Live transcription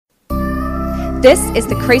This is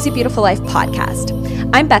the Crazy Beautiful Life podcast.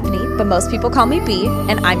 I'm Bethany, but most people call me B,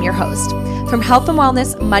 and I'm your host. From health and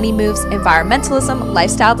wellness, money moves, environmentalism,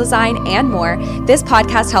 lifestyle design, and more, this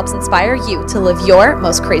podcast helps inspire you to live your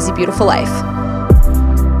most crazy beautiful life.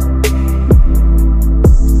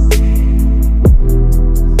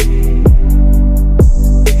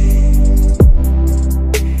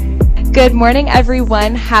 Good morning,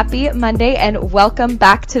 everyone. Happy Monday, and welcome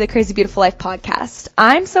back to the Crazy Beautiful Life podcast.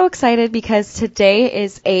 I'm so excited because today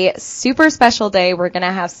is a super special day. We're going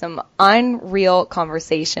to have some unreal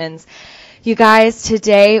conversations. You guys,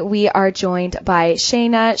 today we are joined by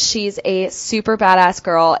SHEYNE. She's a super badass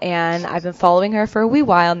girl, and I've been following her for a wee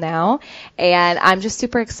while now, and I'm just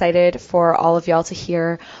super excited for all of y'all to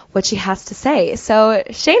hear what she has to say. So,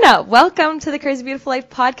 SHEYNE, welcome to the Crazy Beautiful Life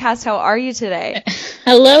podcast. How are you today?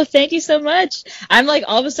 Hello, thank you so much. I'm like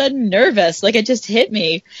all of a sudden nervous, like it just hit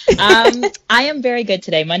me. I am very good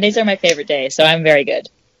today. Mondays are my favorite day, so I'm very good.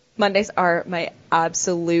 Mondays are my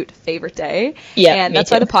absolute favorite day. Yeah, and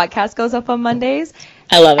that's why the podcast goes up on Mondays.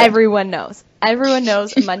 I love it. Everyone knows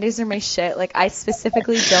Mondays are my shit. Like, I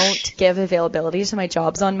specifically don't give availability to my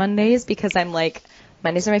jobs on Mondays because I'm like,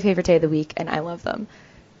 Mondays are my favorite day of the week and I love them.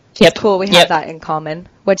 Yep. It's cool we have that in common.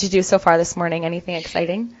 What'd you do so far this morning? Anything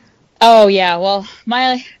exciting? Oh yeah, well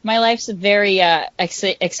my life's very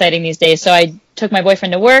exciting these days. So I took my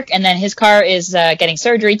boyfriend to work, and then his car is getting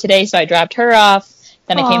surgery today, so I dropped her off.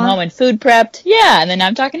 Then I came home and food prepped. Yeah, and then now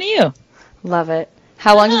I'm talking to you. Love it.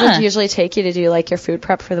 How long does it usually take you to do like your food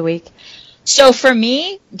prep for the week? So for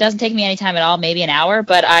me, it doesn't take me any time at all, maybe an hour,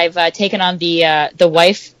 but I've taken on the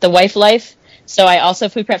wife life. So I also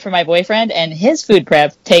food prep for my boyfriend, and his food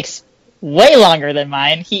prep takes way longer than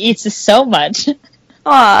mine. He eats so much.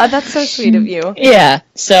 Aw, that's so sweet of you. Yeah.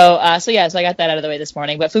 So I got that out of the way this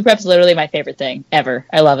morning. But food prep is literally my favorite thing ever.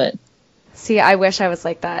 I love it. See, I wish I was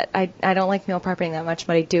like that. I don't like meal prepping that much,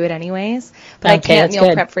 but I do it anyways. But okay, I can't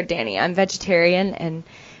meal prep for Danny. I'm vegetarian, and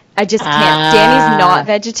I just can't. Danny's not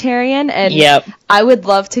vegetarian, and I would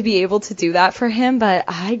love to be able to do that for him, but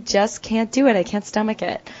I just can't do it. I can't stomach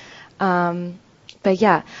it. But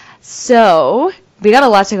yeah, so we got a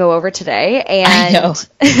lot to go over today, and I know.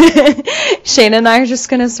 SHEYNE and I are just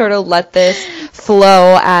going to sort of let this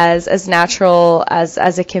flow as natural as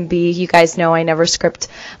it can be. You guys know I never script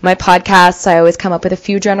my podcasts. I always come up with a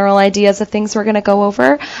few general ideas of things we're going to go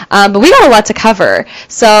over, but we got a lot to cover.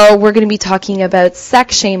 So we're going to be talking about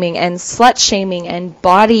sex shaming and slut shaming and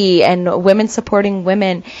body and women supporting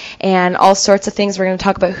women and all sorts of things. We're going to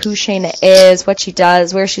talk about who SHEYNE is, what she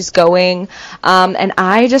does, where she's going, and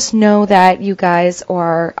I just know that you guys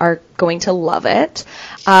are going to love it.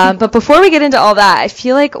 But before we get into all that, I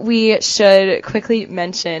feel like we should quickly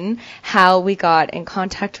mention how we got in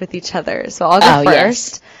contact with each other. So I'll go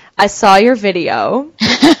first. Yes. I saw your video,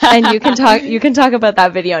 and you can talk about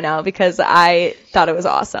that video now because I thought it was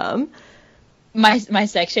awesome. My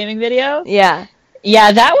sex shaming video? Yeah.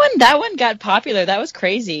 Yeah, that one got popular. That was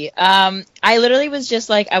crazy. I literally was just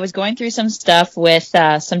like, I was going through some stuff with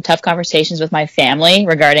some tough conversations with my family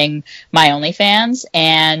regarding my OnlyFans,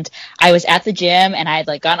 and I was at the gym, and I had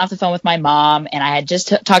like gotten off the phone with my mom, and I had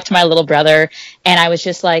just talked to my little brother, and I was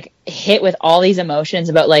just like hit with all these emotions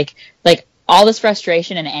about like all this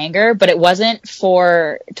frustration and anger, but it wasn't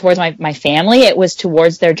towards my family. It was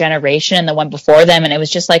towards their generation and the one before them, and it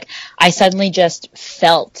was just like I suddenly just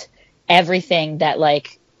felt everything that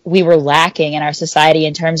like we were lacking in our society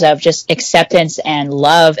in terms of just acceptance and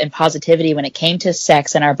love and positivity when it came to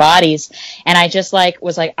sex and our bodies. And I just like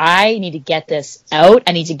was like, I need to get this out.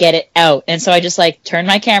 I need to get it out. And so I just like turned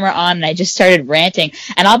my camera on and I just started ranting.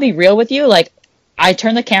 And I'll be real with you, like I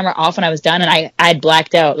turned the camera off when I was done, and I had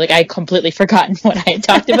blacked out. Like I had completely forgotten what I had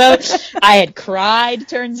talked about. I had cried,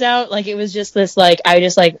 turns out. Like it was just this like I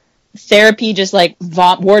just like therapy just like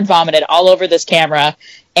word vomited all over this camera.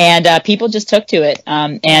 And people just took to it,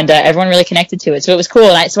 and everyone really connected to it. So it was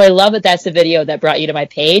cool. And so I love that that's the video that brought you to my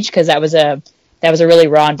page, because that was a really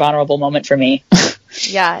raw and vulnerable moment for me.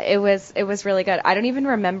 Yeah, it was really good. I don't even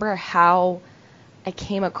remember how I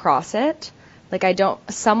came across it. Like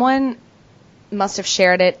someone must have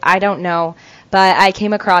shared it. I don't know, but I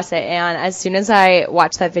came across it, and as soon as I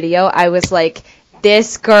watched that video, I was like,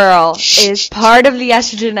 this girl is part of the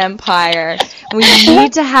estrogen empire. We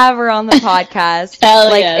need to have her on the podcast.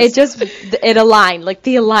 Hell like yes. It aligned. Like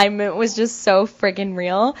the alignment was just so friggin'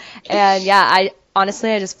 real. And yeah, I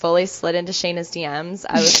just fully slid into SHEYNE's DMs.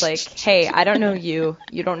 I was like, hey, I don't know you.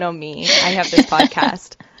 You don't know me. I have this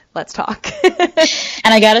podcast. Let's talk.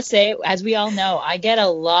 And I gotta say, as we all know, I get a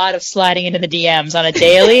lot of sliding into the DMs on a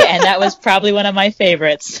daily, and that was probably one of my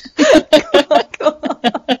favorites.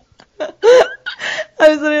 I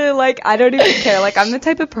was literally like, like, I don't even care. Like, I'm the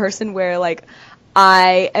type of person where, like,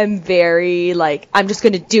 I am very, like, I'm just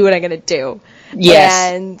going to do what I'm going to do.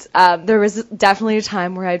 Yes. And there was definitely a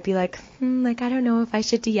time where I'd be like, like, I don't know if I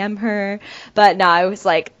should DM her. But no, I was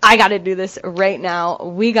like, I got to do this right now.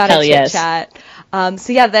 We got to chit-chat.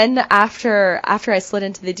 So yeah, then after I slid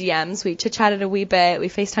into the DMs, we chit-chatted a wee bit. We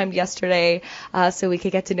FaceTimed yesterday so we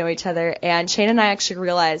could get to know each other. And Shane and I actually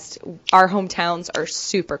realized our hometowns are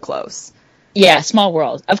super close. Yeah, small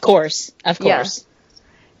world. Of course. Yeah.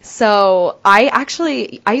 So I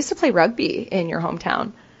used to play rugby in your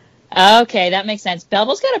hometown. Okay, that makes sense.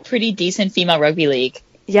 Belleville's got a pretty decent female rugby league.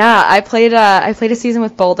 Yeah, I played a season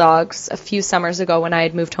with Bulldogs a few summers ago when I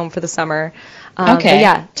had moved home for the summer. Okay. But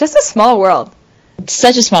yeah, just a small world.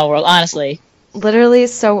 Such a small world, honestly. Literally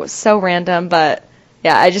so random, but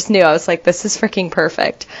yeah, I just knew. I was like, this is freaking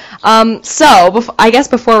perfect. I guess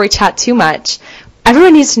before we chat too much,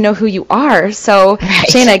 everyone needs to know who you are. So, right.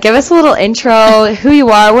 Shayna, give us a little intro, who you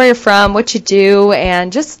are, where you're from, what you do,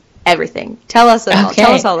 and just everything. Tell us all. Okay.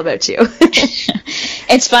 Tell us all about you.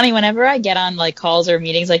 It's funny, whenever I get on like calls or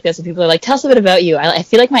meetings like this and people are like, tell us a bit about you, I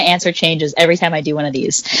feel like my answer changes every time I do one of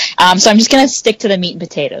these. So I'm just going to stick to the meat and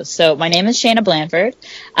potatoes. So my name is Shayna Blanford.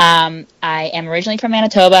 I am originally from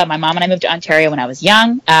Manitoba. My mom and I moved to Ontario when I was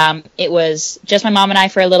young. It was just my mom and I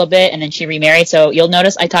for a little bit, and then she remarried. So you'll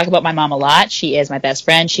notice I talk about my mom a lot. She is my best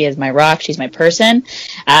friend. She is my rock. She's my person.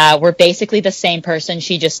 We're basically the same person.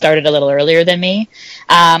 She just started a little earlier than me.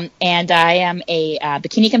 And I am a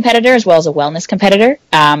bikini competitor as well as a wellness competitor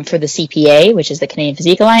for the CPA, which is the Canadian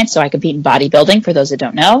Physique Alliance. So I compete in bodybuilding, for those that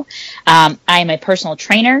don't know. I am a personal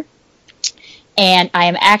trainer. And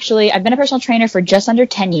I've been a personal trainer for just under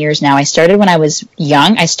 10 years now. I started when I was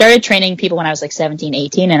young. I started training people when I was like 17,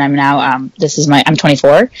 18, and I'm now, I'm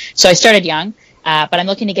 24. So I started young, but I'm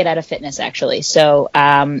looking to get out of fitness actually. So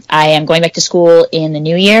I am going back to school in the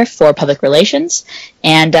new year for public relations,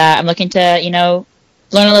 and I'm looking to,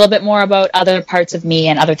 learn a little bit more about other parts of me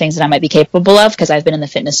and other things that I might be capable of, because I've been in the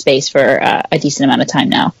fitness space for a decent amount of time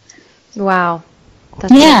now. Wow.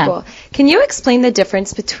 That's really cool. Can you explain the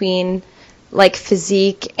difference between like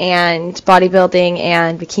physique and bodybuilding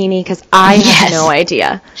and bikini? Because I have no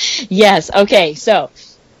idea. Yes. Okay. So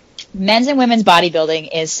men's and women's bodybuilding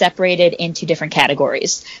is separated into different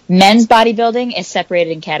categories. Men's bodybuilding is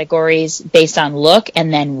separated in categories based on look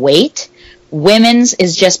and then weight. Women's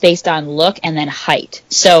is just based on look and then height.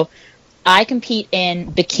 So I compete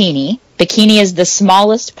in bikini. Bikini is the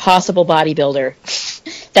smallest possible bodybuilder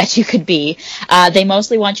that you could be. They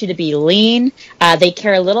mostly want you to be lean. They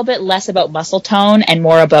care a little bit less about muscle tone and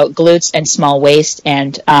more about glutes and small waist.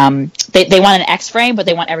 And they want an X frame, but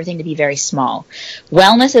they want everything to be very small.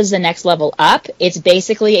 Wellness is the next level up. It's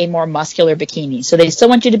basically a more muscular bikini. So they still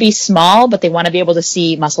want you to be small, but they want to be able to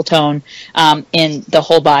see muscle tone in the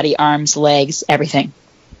whole body, arms, legs, everything.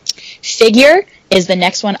 Figure is the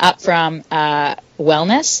next one up from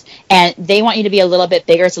wellness, and they want you to be a little bit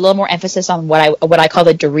bigger. It's a little more emphasis on what I call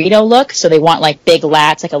the Dorito look. So they want like big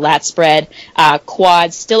lats, like a lat spread,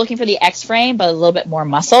 quads, still looking for the X frame, but a little bit more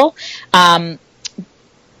muscle.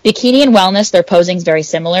 Bikini and wellness, their posing is very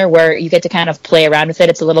similar, where you get to kind of play around with it.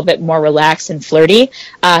 It's a little bit more relaxed and flirty.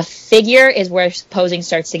 Figure is where posing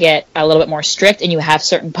starts to get a little bit more strict, and you have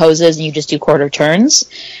certain poses and you just do quarter turns.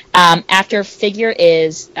 After figure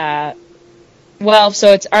is, so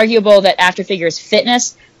it's arguable that after figure is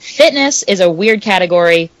fitness. Fitness is a weird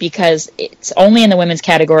category because it's only in the women's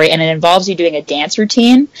category, and it involves you doing a dance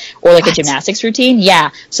routine or like a gymnastics routine. Yeah.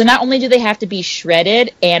 So not only do they have to be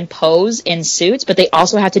shredded and pose in suits, but they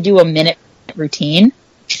also have to do a minute routine.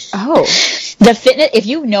 Oh. The fitness, if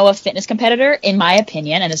you know a fitness competitor, in my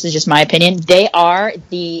opinion, and this is just my opinion, they are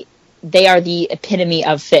the epitome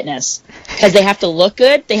of fitness, because they have to look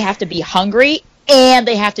good, they have to be hungry, and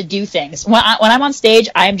they have to do things. When I'm on stage,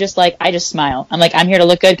 I'm just like, I just smile. I'm like, I'm here to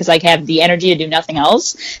look good because I have the energy to do nothing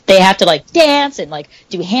else. They have to like dance and like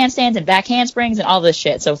do handstands and back handsprings and all this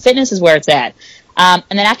shit. So fitness is where it's at. And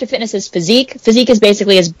then after fitness is physique. Physique is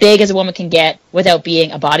basically as big as a woman can get without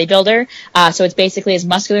being a bodybuilder. So it's basically as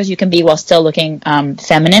muscular as you can be while still looking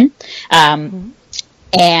feminine. And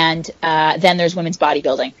then there's women's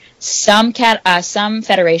bodybuilding. Some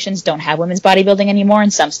federations don't have women's bodybuilding anymore,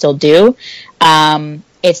 and some still do.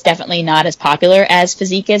 It's definitely not as popular as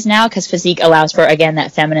physique is now, because physique allows for, again,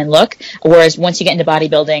 that feminine look. Whereas once you get into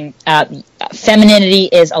bodybuilding, femininity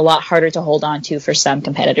is a lot harder to hold on to for some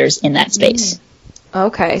competitors in that space.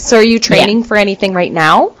 Okay. So are you training for anything right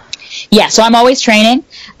now? Yeah, so I'm always training.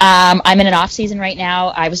 I'm in an off season right now.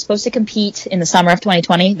 I was supposed to compete in the summer of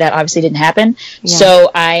 2020. That obviously didn't happen. Yeah.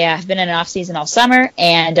 So I have been in an off season all summer,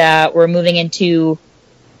 and we're moving into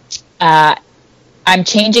I'm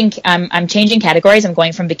changing categories. I'm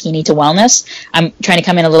going from bikini to wellness. I'm trying to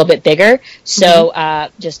come in a little bit bigger. So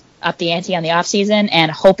just up the ante on the off season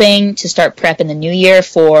and hoping to start prep in the new year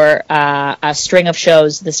for a string of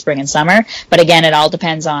shows this spring and summer. But again, it all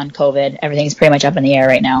depends on COVID. Everything's pretty much up in the air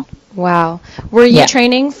right now. Wow. Were you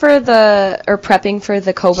training for or prepping for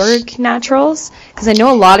the Coburg Naturals? Because I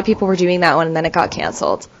know a lot of people were doing that one and then it got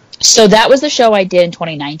canceled. So that was the show I did in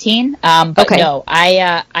 2019. But no,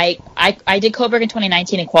 I did Coburg in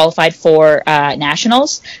 2019 and qualified for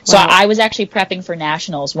nationals. So I was actually prepping for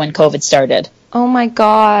nationals when COVID started. Oh my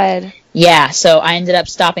God. Yeah. So I ended up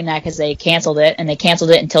stopping that because they canceled it, and they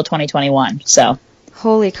canceled it until 2021. So.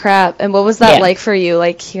 Holy crap. And what was that like for you,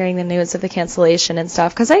 like hearing the news of the cancellation and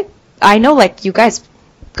stuff? Because I know like you guys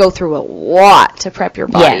go through a lot to prep your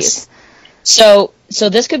bodies. Yes. So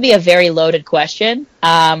this could be a very loaded question.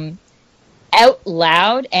 Out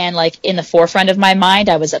loud and like in the forefront of my mind,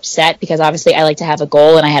 I was upset because obviously I like to have a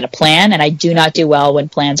goal and I had a plan, and I do not do well when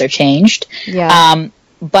plans are changed. Yeah.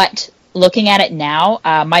 But looking at it now,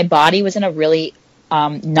 my body was in a really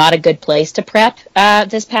not a good place to prep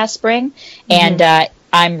this past spring, and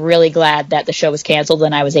I'm really glad that the show was canceled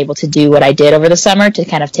and I was able to do what I did over the summer to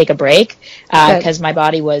kind of take a break because my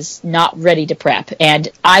body was not ready to prep, and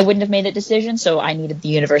I wouldn't have made that decision, so I needed the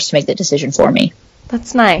universe to make that decision for me.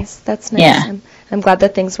 That's nice. That's nice. Yeah. I'm glad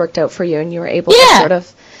that things worked out for you and you were able to sort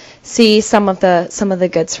of see some of the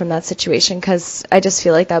goods from that situation, because I just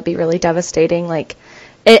feel like that would be really devastating. Like,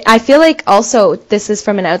 I feel like also this is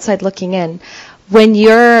from an outside looking in. When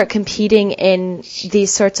you're competing in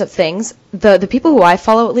these sorts of things, the people who I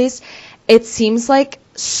follow at least, it seems like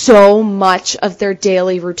so much of their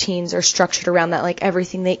daily routines are structured around that, like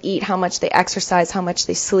everything they eat, how much they exercise, how much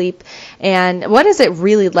they sleep, and what is it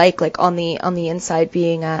really like on the inside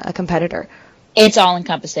being a competitor? It's all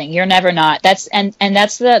encompassing. You're never not. That's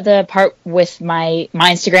the part with my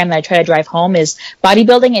Instagram that I try to drive home is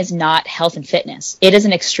bodybuilding is not health and fitness. It is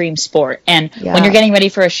an extreme sport. And when you're getting ready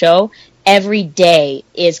for a show, every day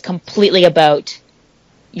is completely about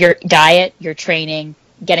your diet, your training,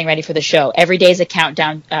 getting ready for the show. Every day is a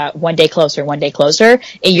countdown, one day closer, one day closer.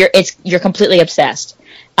 You're completely obsessed.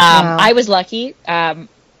 I was lucky.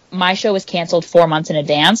 My show was canceled 4 months in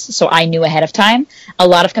advance, so I knew ahead of time. A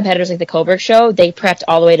lot of competitors like the Coburg show, they prepped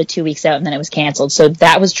all the way to 2 weeks out and then it was canceled. So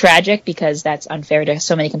that was tragic because that's unfair to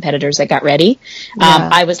so many competitors that got ready.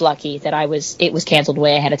 I was lucky that it was canceled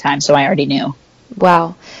way ahead of time, so I already knew.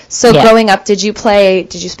 Wow. So growing up, did you play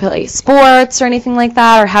sports or anything like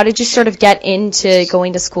that? Or how did you sort of get into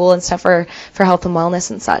going to school and stuff for health and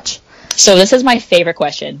wellness and such? So this is my favorite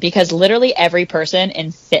question because literally every person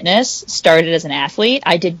in fitness started as an athlete.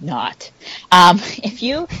 I did not. If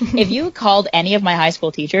you called any of my high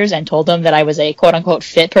school teachers and told them that I was a quote unquote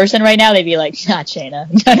fit person right now, they'd be like, not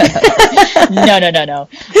Shayna. No.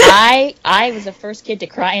 I was the first kid to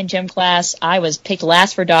cry in gym class. I was picked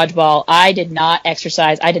last for dodgeball. I did not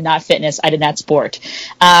exercise. I did not fitness. I did not sport.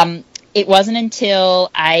 It wasn't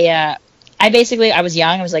until I was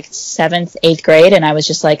young. I was like 7th, 8th grade. And I was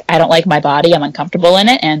just like, I don't like my body. I'm uncomfortable in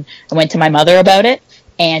it. And I went to my mother about it.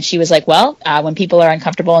 And she was like, well, when people are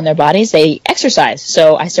uncomfortable in their bodies, they exercise.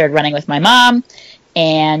 So I started running with my mom.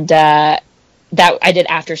 And that I did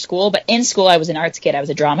after school. But in school, I was an arts kid. I was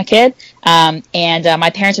a drama kid. And my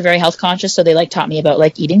parents are very health conscious. So they taught me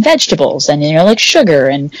about eating vegetables and, sugar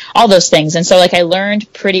and all those things. And so I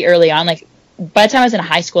learned pretty early on, by the time I was in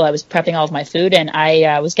high school, I was prepping all of my food, and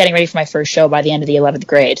I was getting ready for my first show by the end of the 11th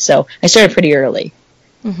grade. So I started pretty early.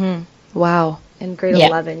 Mm-hmm. Wow. In grade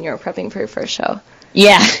 11, you were prepping for your first show.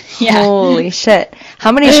 Yeah. Holy shit.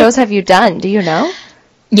 How many shows have you done? Do you know?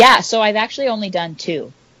 Yeah, so I've actually only done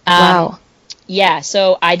 2. Wow. Yeah,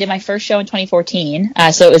 so I did my first show in 2014,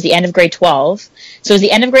 so it was the end of grade 12. So it was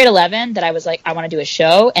the end of grade 11 that I was like, I want to do a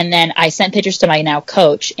show, and then I sent pictures to my now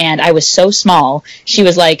coach, and I was so small, she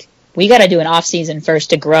was like, we got to do an off season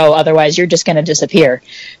first to grow. Otherwise you're just going to disappear.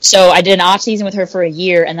 So I did an off season with her for a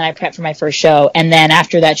year, and then I prepped for my first show. And then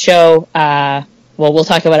after that show, we'll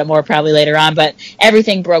talk about it more probably later on, but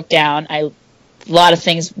everything broke down. A lot of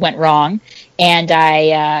things went wrong, and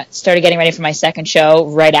I started getting ready for my second show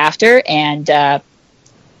right after, and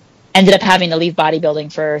ended up having to leave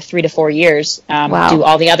bodybuilding for 3 to 4 years, do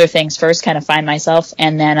all the other things first, kind of find myself.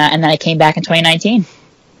 And then I came back in 2019.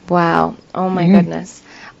 Wow. Oh my goodness.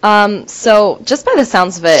 So just by the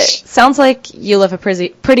sounds of it, sounds like you live a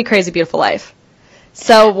pretty crazy, beautiful life.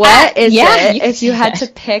 So what is it, if you had to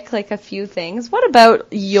pick a few things, what about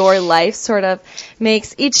your life sort of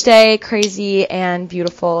makes each day crazy and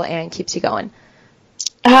beautiful and keeps you going?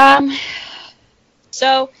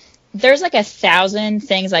 So there's 1,000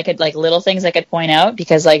 things I could, little things I could point out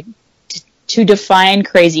because to define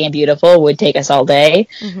crazy and beautiful would take us all day.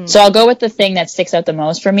 So I'll go with the thing that sticks out the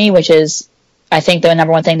most for me, which is, I think the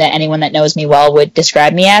number one thing that anyone that knows me well would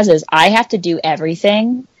describe me as is I have to do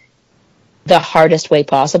everything the hardest way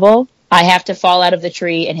possible. I have to fall out of the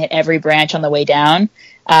tree and hit every branch on the way down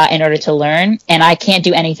in order to learn. And I can't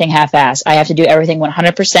do anything half-assed. I have to do everything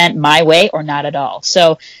 100% my way or not at all.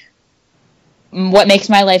 So what makes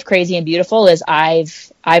my life crazy and beautiful is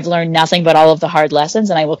I've learned nothing but all of the hard lessons,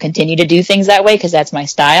 and I will continue to do things that way because that's my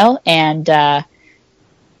style. And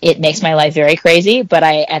it makes my life very crazy. But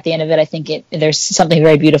at the end of it, I think there's something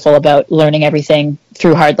very beautiful about learning everything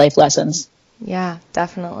through hard life lessons. Yeah,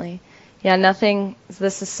 definitely. Yeah, nothing,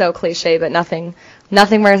 this is so cliche, but nothing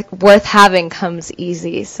worth having comes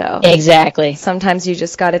easy. So exactly. Sometimes you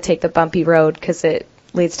just got to take the bumpy road because it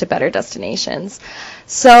leads to better destinations.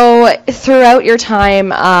 So throughout your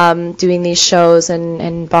time doing these shows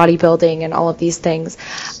and bodybuilding and all of these things,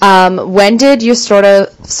 when did you sort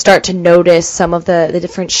of start to notice some of the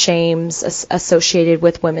different shames associated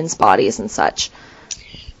with women's bodies and such?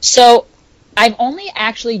 So I've only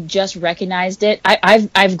actually just recognized it.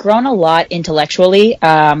 I've grown a lot intellectually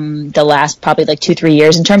the last probably like 2-3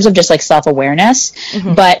 years in terms of just like self-awareness.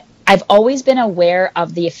 But I've always been aware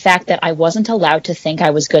of the fact that I wasn't allowed to think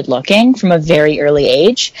I was good looking from a very early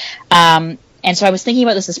age. And so I was thinking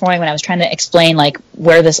about this morning when I was trying to explain like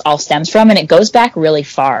where this all stems from, and it goes back really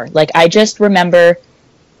far. Like I just remember,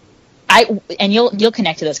 and you'll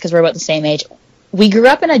connect to this because we're about the same age. We grew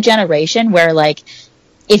up in a generation where like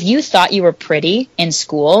if you thought you were pretty in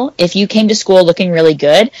school, if you came to school looking really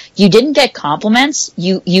good, you didn't get compliments.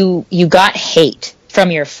 You got hate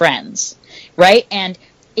from your friends, right? And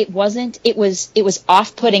it was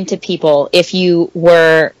off-putting to people if you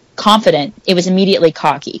were confident. It was immediately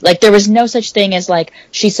cocky. Like there was no such thing as like,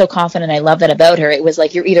 she's so confident, I love that about her. It was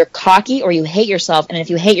like, you're either cocky or you hate yourself. And if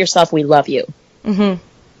you hate yourself, we love you.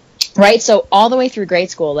 Right? So all the way through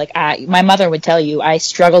grade school, like my mother would tell you, I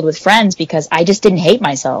struggled with friends because I just didn't hate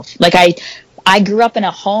myself. Like I grew up in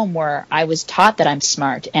a home where I was taught that I'm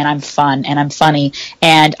smart and I'm fun and I'm funny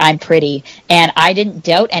and I'm pretty, and I didn't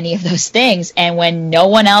doubt any of those things. And when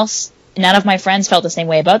none of my friends felt the same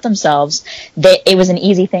way about themselves, it was an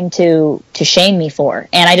easy thing to shame me for.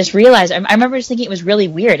 And I just realized, I remember just thinking it was really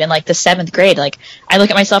weird in like the 7th grade. Like I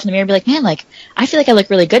look at myself in the mirror and be like, man, like I feel like I look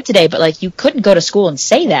really good today, but like you couldn't go to school and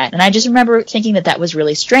say that. And I just remember thinking that was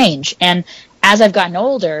really strange. And as I've gotten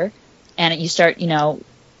older and you start,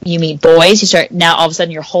 you meet boys, now all of a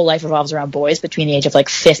sudden your whole life revolves around boys between the age of like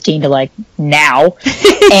 15 to like now.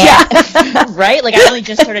 And, right? Like I only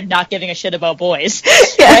just started not giving a shit about boys.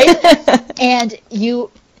 Right? And you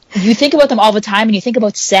think about them all the time, and you think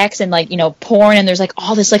about sex and like, porn, and there's like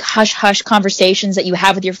all this like hush hush conversations that you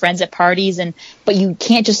have with your friends at parties, but you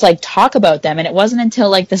can't just like talk about them. And it wasn't until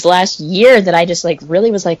like this last year that I just like really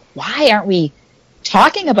was like, why aren't we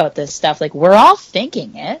talking about this stuff? Like we're all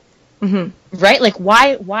thinking it. Right? Like,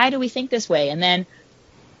 why do we think this way? And then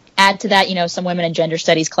add to that, some women in gender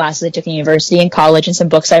studies classes I took in university and college and some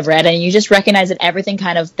books I've read, and you just recognize that everything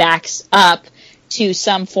kind of backs up to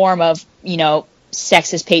some form of,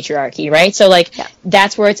 sexist patriarchy, right? So, like,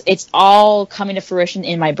 that's where it's all coming to fruition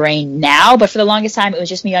in my brain now, but for the longest time, it was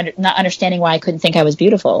just me not understanding why I couldn't think I was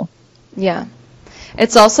beautiful. Yeah.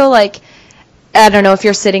 It's also like, I don't know, if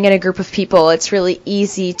you're sitting in a group of people, it's really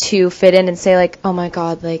easy to fit in and say like, oh my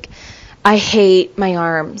God, like I hate my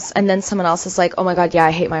arms. And then someone else is like, oh my God, yeah,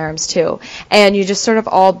 I hate my arms too. And you just sort of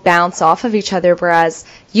all bounce off of each other, whereas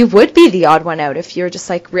you would be the odd one out if you're just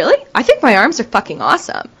like, really? I think my arms are fucking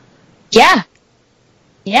awesome. Yeah.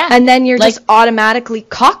 Yeah. And then you're like, just automatically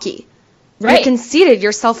cocky. Right. You're conceited,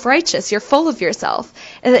 you're self-righteous, you're full of yourself.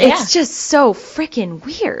 It's just so freaking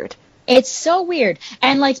weird. It's so weird.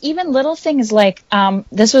 And like even little things like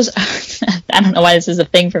this was I don't know why this is a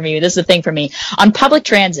thing for me. This is a thing for me. On public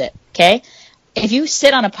transit, okay? If you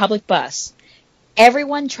sit on a public bus,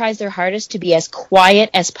 everyone tries their hardest to be as quiet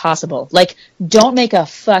as possible. Like don't make a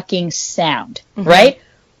fucking sound, right?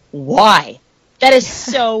 Why? That is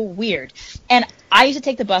so weird. And I used to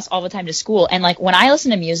take the bus all the time to school, and like when I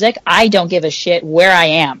listen to music, I don't give a shit where I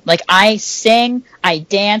am. Like I sing, I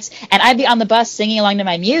dance, and I'd be on the bus singing along to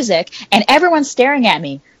my music, and everyone's staring at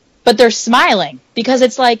me, but they're smiling because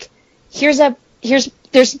it's like,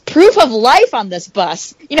 there's proof of life on this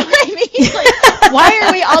bus. You know what I mean? Like, why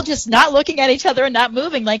are we all just not looking at each other and not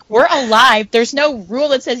moving? Like we're alive. There's no rule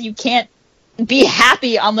that says you can't be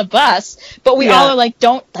happy on the bus, but we all are like,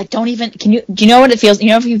 don't even, do you know what it feels?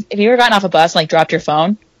 If you've ever gotten off a bus and like dropped your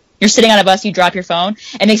phone, you're sitting on a bus, you drop your phone,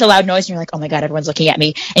 it makes a loud noise, and you're like, oh my God, everyone's looking at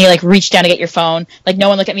me, and you like reach down to get your phone, like no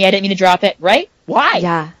one look at me, I didn't mean to drop it, right? Why?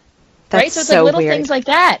 Yeah. right? So it's like little things like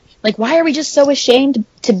that. Like, why are we just so ashamed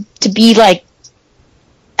to be like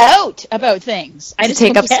out about things? I just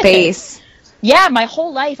take up space. Yeah, my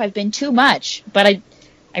whole life I've been too much, but I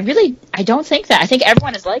don't think that. I think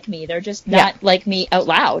everyone is like me. They're just not like me out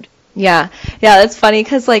loud. Yeah, that's funny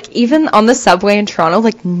because like even on the subway in Toronto,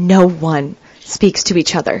 like no one speaks to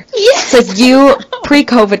each other. Yes. Like you,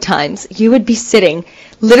 pre-COVID times, you would be sitting,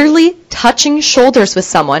 literally touching shoulders with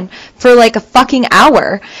someone for like a fucking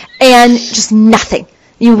hour, and just nothing.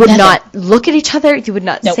 You would not look at each other. You would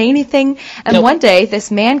not say anything. And one day,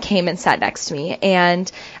 this man came and sat next to me, and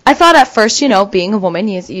I thought at first, being a woman,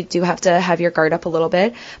 you do have to have your guard up a little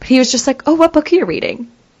bit. But he was just like, "Oh, what book are you reading?"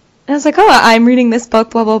 And I was like, "Oh, I'm reading this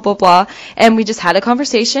book, blah, blah, blah, blah." And we just had a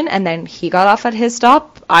conversation, and then he got off at his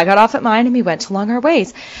stop, I got off at mine, and we went along our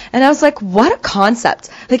ways. And I was like, what a concept.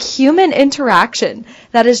 Like, human interaction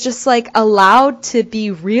that is just, like, allowed to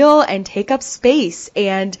be real and take up space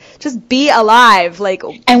and just be alive. Like,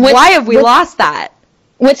 why have we lost that?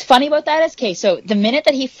 What's funny about that is, okay, so the minute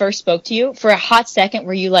that he first spoke to you, for a hot second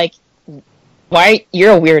were you like,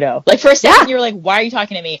 you're a weirdo. Like, for a second, you were like, why are you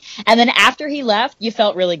talking to me? And then after he left, you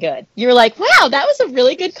felt really good. You were like, wow, that was a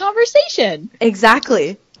really good conversation.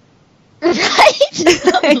 Exactly. Right?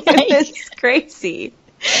 It's crazy.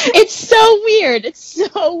 It's so weird. It's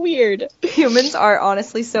so weird. Humans are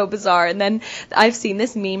honestly so bizarre. And then I've seen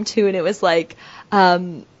this meme, too, and it was like,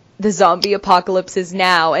 the zombie apocalypse is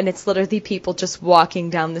now, and it's literally people just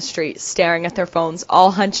walking down the street, staring at their phones,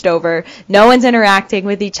 all hunched over. No one's interacting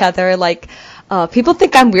with each other. Like, people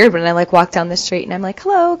think I'm weird when I, like, walk down the street, and I'm like,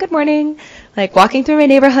 hello, good morning. Like, walking through my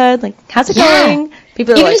neighborhood, like, how's it going?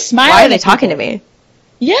 People are even like, why are they talking to me?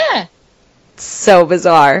 Yeah. It's so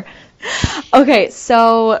bizarre. Okay,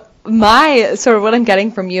 so my sort of what I'm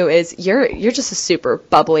getting from you is you're just a super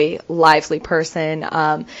bubbly, lively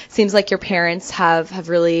person. Seems like your parents have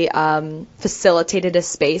really facilitated a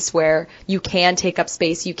space where you can take up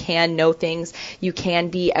space, you can know things, you can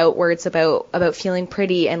be outwards about feeling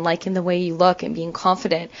pretty and liking the way you look and being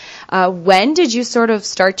confident. When did you sort of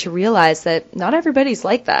start to realize that not everybody's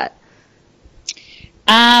like that?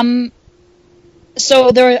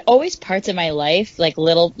 So there are always parts of my life, like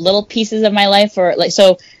little pieces of my life, or like,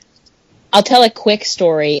 so I'll tell a quick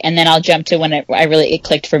story and then I'll jump to when it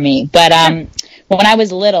clicked for me. But when I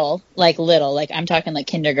was little, I'm talking like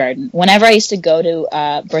kindergarten, whenever I used to go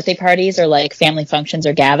to birthday parties or like family functions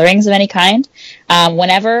or gatherings of any kind,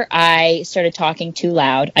 whenever I started talking too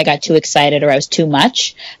loud, I got too excited, or I was too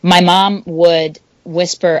much, my mom would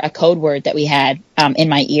whisper a code word that we had in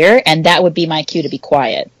my ear, and that would be my cue to be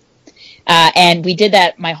quiet. And we did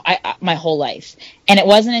that my whole life. And it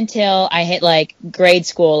wasn't until I hit like grade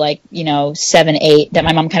school, like, 7, 8, that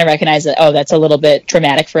my mom kind of recognized that, oh, that's a little bit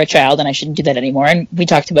traumatic for a child and I shouldn't do that anymore. And we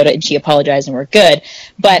talked about it and she apologized and we're good.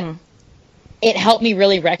 But it helped me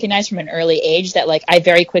really recognize from an early age that like I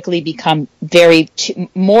very quickly become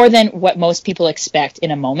more than what most people expect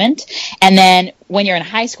in a moment. And then when you're in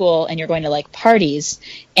high school and you're going to like parties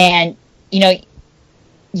and,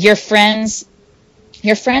 your friends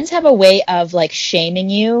have a way of like shaming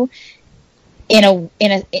you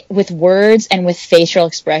with words and with facial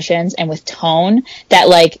expressions and with tone that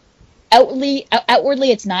like outwardly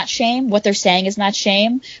it's not shame. What they're saying is not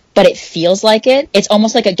shame, but it feels like it. It's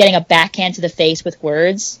almost like getting a backhand to the face with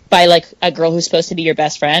words by like a girl who's supposed to be your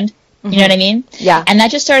best friend. You know what I mean? Yeah. And that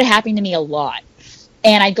just started happening to me a lot.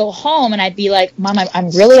 And I'd go home and I'd be like, Mom, I'm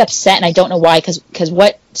really upset and I don't know why, because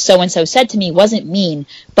what so-and-so said to me wasn't mean,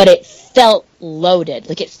 but it felt loaded.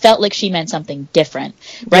 Like it felt like she meant something different,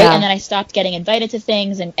 right? Yeah. And then I stopped getting invited to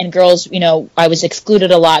things and girls, I was excluded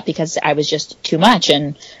a lot because I was just too much.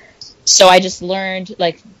 And so I just learned,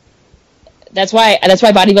 like, that's why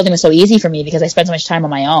bodybuilding was so easy for me, because I spent so much time on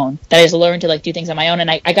my own that I just learned to like do things on my own. And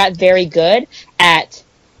I got very good at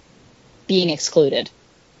being excluded.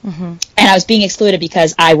 Mm-hmm. And I was being excluded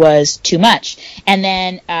because I was too much. And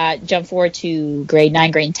then jump forward to grade 9,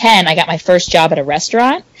 grade 10, I got my first job at a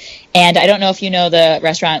restaurant. And I don't know if you know the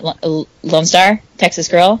restaurant Lone Star, Texas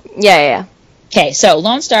Girl. Yeah. Okay, so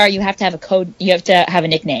Lone Star, you have to have a code, you have to have a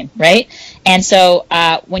nickname, right? And so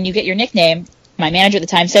when you get your nickname, my manager at the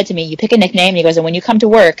time said to me, you pick a nickname, and he goes, and when you come to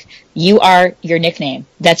work, you are your nickname.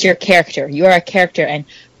 That's your character. You are a character. And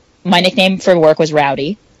my nickname for work was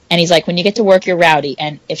Rowdy. And he's like, when you get to work, you're Rowdy.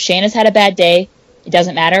 And if Shane has had a bad day, it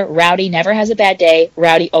doesn't matter. Rowdy never has a bad day.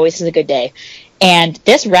 Rowdy always has a good day. And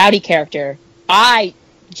this Rowdy character, I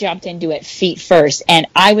jumped into it feet first. And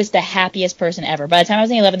I was the happiest person ever. By the time I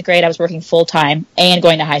was in 11th grade, I was working full time and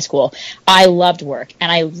going to high school. I loved work.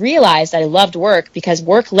 And I realized I loved work because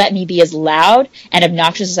work let me be as loud and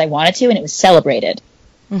obnoxious as I wanted to. And it was celebrated.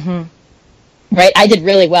 Mm-hmm. right? I did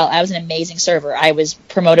really well. I was an amazing server. I was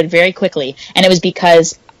promoted very quickly. And it was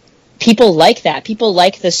because people like that. People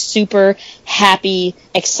like the super happy,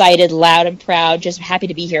 excited, loud and proud, just happy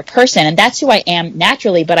to be here person. And that's who I am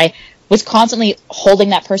naturally. But I was constantly holding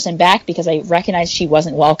that person back because I recognized she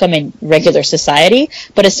wasn't welcome in regular society.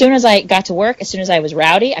 But as soon as I got to work, as soon as I was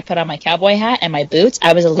rowdy, I put on my cowboy hat and my boots,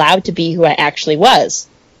 I was allowed to be who I actually was.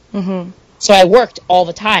 Mm-hmm. So I worked all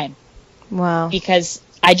the time. Wow. Because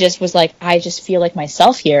I just was like, I just feel like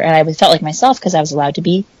myself here. And I felt like myself because I was allowed to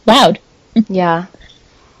be loud. Yeah.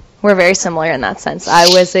 We're very similar in that sense. I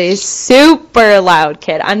was a super loud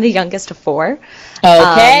kid. I'm the youngest of 4.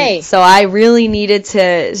 Okay. So I really needed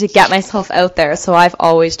to get myself out there. So I've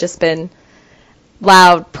always just been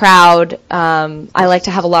loud, proud. I like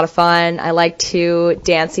to have a lot of fun. I like to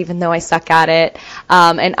dance even though I suck at it.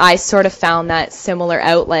 And I sort of found that similar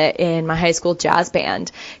outlet in my high school jazz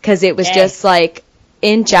band because it was just like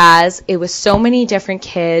in jazz, it was so many different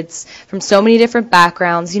kids from so many different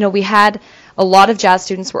backgrounds. You know, we had a lot of jazz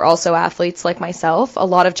students were also athletes like myself. A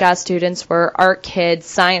lot of jazz students were art kids,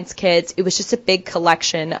 science kids. It was just a big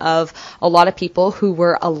collection of a lot of people who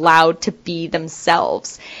were allowed to be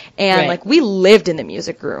themselves. And like we lived in the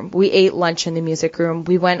music room. We ate lunch in the music room.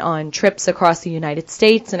 We went on trips across the United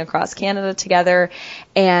States and across Canada together.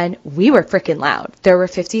 And we were freaking loud. There were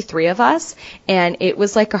 53 of us and it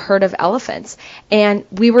was like a herd of elephants. And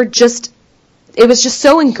we were just it was just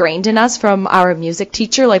so ingrained in us from our music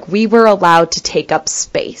teacher. Like we were allowed to take up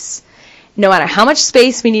space. No matter how much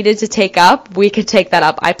space we needed to take up, we could take that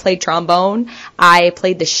up. I played trombone. I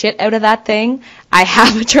played the shit out of that thing. I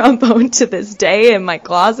have a trombone to this day in my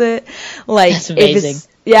closet. Like that's amazing.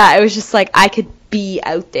 It was just like I could be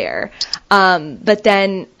out there. But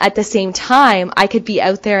then at the same time, I could be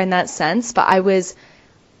out there in that sense, but I was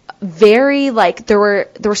very like there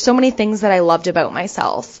were so many things that I loved about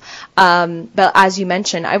myself. But as you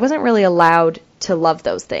mentioned, I wasn't really allowed to love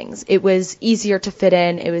those things. It was easier to fit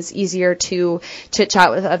in. It was easier to chit chat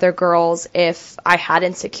with other girls if I had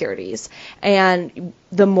insecurities. And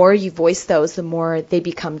the more you voice those, the more they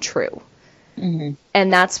become true. Mm-hmm.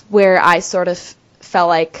 And that's where I sort of felt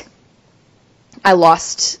like I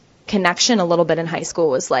lost connection a little bit in high school.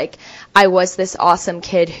 Was like I was this awesome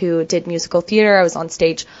kid who did musical theater. I was on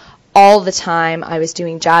stage all the time. I was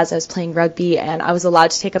doing jazz, I was playing rugby, and I was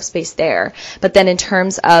allowed to take up space there. But then in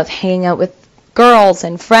terms of hanging out with girls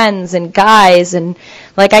and friends and guys, and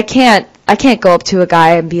like I can't go up to a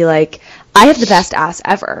guy and be like, I have the best ass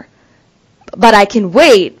ever. But I can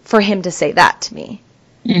wait for him to say that to me.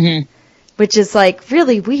 Mm-hmm. Which is like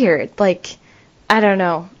really weird. Like, I don't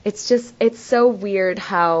know. It's so weird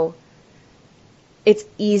how it's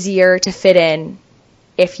easier to fit in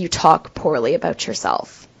if you talk poorly about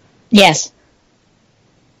yourself. Yes.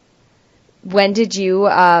 When did you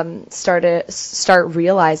start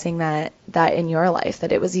realizing that in your life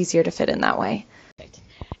that it was easier to fit in that way?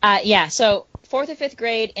 So 4th or 5th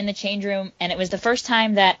grade in the change room, and it was the first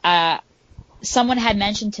time that someone had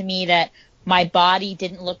mentioned to me that my body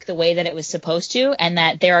didn't look the way that it was supposed to, and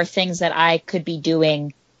that there are things that I could be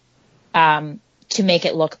doing to make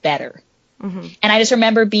it look better. Mm-hmm. And I just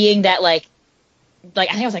remember being that like I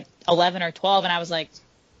think I was like 11 or 12, and I was like,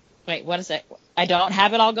 wait, what is it? I don't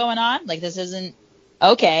have it all going on? Like, this isn't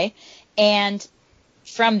okay. And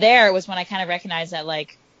from there was when I kind of recognized that,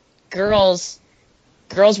 like, girls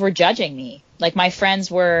were judging me. Like, my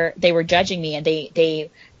friends were judging me, and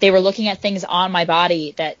they were looking at things on my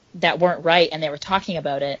body that weren't right, and they were talking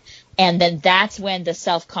about it. And then that's when the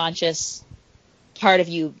self-conscious part of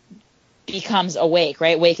you becomes awake,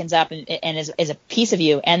 right? Wakens up and is a piece of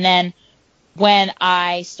you. And then when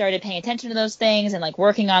I started paying attention to those things and like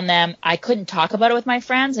working on them, I couldn't talk about it with my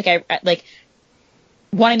friends. Like I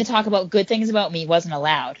wanting to talk about good things about me wasn't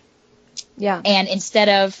allowed. Yeah. And instead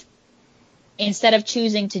of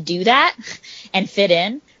choosing to do that and fit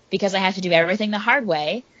in because I have to do everything the hard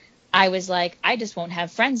way, I was like, I just won't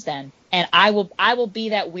have friends then. And I will be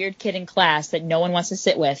that weird kid in class that no one wants to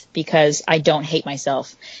sit with because I don't hate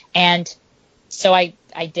myself. And so I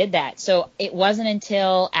did that. So it wasn't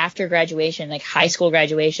until after graduation, like high school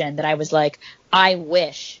graduation, that I was like, I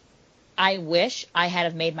wish I had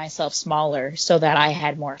have made myself smaller so that I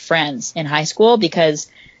had more friends in high school, because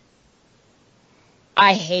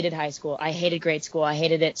I hated high school. I hated grade school. I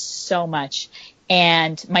hated it so much.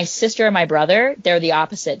 And my sister and my brother, they're the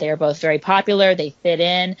opposite. They are both very popular. They fit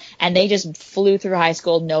in, and they just flew through high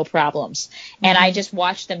school, no problems. Mm-hmm. And I just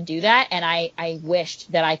watched them do that. And I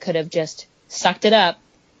wished that I could have just sucked it up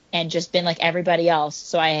and just been like everybody else.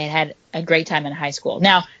 So I had a great time in high school.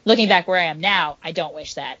 Now, looking back where I am now, I don't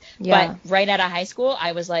wish that. Yeah. But right out of high school,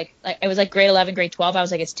 I was like it was like grade 11, grade 12. I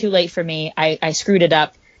was like, it's too late for me. I screwed it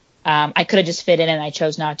up. I could have just fit in, and I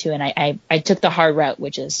chose not to. And I took the hard route,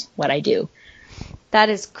 which is what I do. That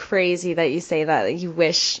is crazy that you say that. You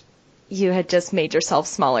wish you had just made yourself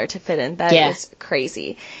smaller to fit in. That is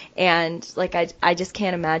crazy. And like, I just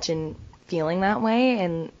can't imagine feeling that way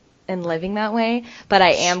and living that way. But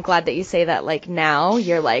I am glad that you say that, like, now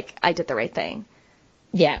you're like, I did the right thing.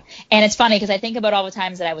 Yeah. And it's funny because I think about all the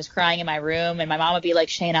times that I was crying in my room and my mom would be like,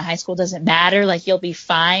 Shayna, high school doesn't matter. Like, you'll be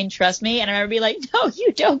fine. Trust me. And I remember being like, no,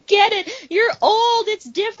 you don't get it. You're old. It's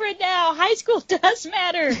different now. High school does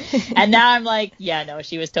matter. And now I'm like, yeah, no,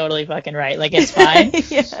 she was totally fucking right. Like, it's fine.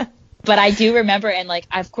 Yeah. But I do remember, and like,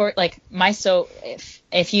 of course, like my sister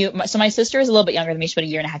is a little bit younger than me. She's about a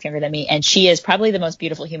year and a half younger than me, and she is probably the most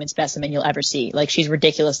beautiful human specimen you'll ever see. Like, she's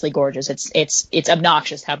ridiculously gorgeous. It's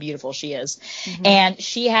obnoxious how beautiful she is. Mm-hmm. And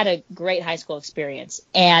she had a great high school experience,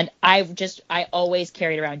 and I always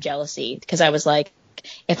carried around jealousy because I was like,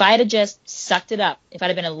 if I had just sucked it up, if I'd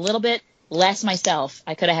have been a little bit less myself,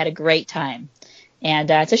 I could have had a great time. And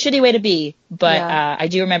it's a shitty way to be, but I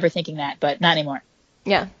do remember thinking that, but not anymore.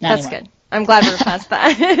 Yeah, that's good. I'm glad we're past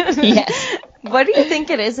that. Yes. What do you think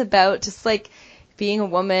it is about just like being a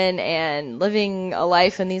woman and living a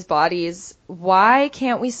life in these bodies? Why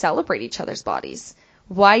can't we celebrate each other's bodies?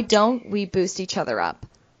 Why don't we boost each other up?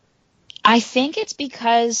 I think it's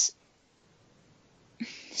because,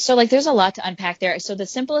 so like, there's a lot to unpack there. So the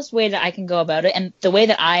simplest way that I can go about it, and the way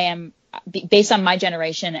that I am, based on my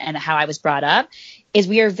generation and how I was brought up, is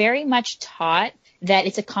we are very much taught that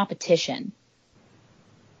it's a competition.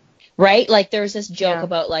 Right? Like, there's this joke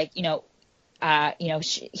about, like, here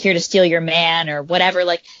to steal your man or whatever.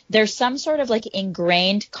 Like, there's some sort of, like,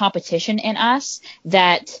 ingrained competition in us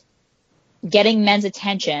that getting men's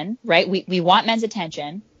attention, right? We want men's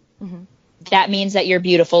attention. Mm-hmm. That means that you're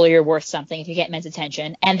beautiful or you're worth something if you get men's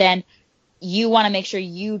attention. And then you want to make sure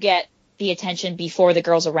you get the attention before the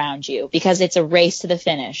girls around you because it's a race to the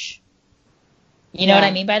finish. You know what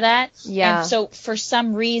I mean by that? Yeah. And so for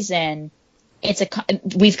some reason,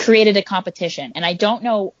 we've created a competition, and I don't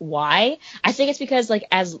know why. I think it's because, like,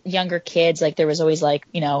 as younger kids, like, there was always, like,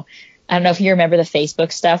 I don't know if you remember the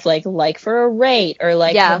Facebook stuff, like for a rate, or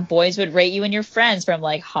like when boys would rate you and your friends from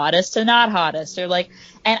like hottest to not hottest, or like,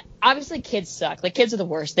 and obviously kids suck. Like, kids are the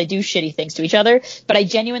worst. They do shitty things to each other. But I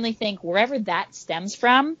genuinely think wherever that stems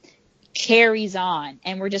from carries on,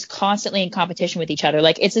 and we're just constantly in competition with each other.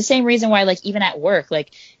 Like, it's the same reason why, like, even at work,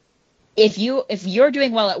 like, if you're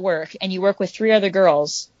doing well at work and you work with 3 other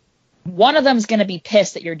girls, one of them's going to be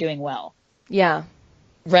pissed that you're doing well. Yeah.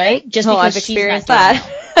 Right? Just because I've experienced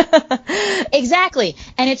that. Exactly.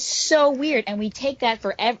 And it's so weird. And we take that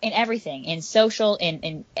in everything, in social,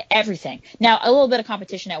 in everything. Now, a little bit of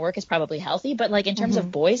competition at work is probably healthy, but like in terms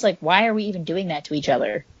of boys, like, why are we even doing that to each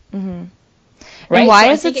other? Mm-hmm. Right? And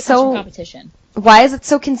why so is it so competition? Why is it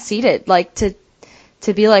so conceited? Like, to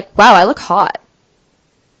be like, wow, I look hot.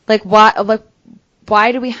 Like,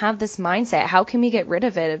 why do we have this mindset? How can we get rid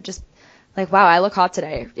of it? Of just like, wow, I look hot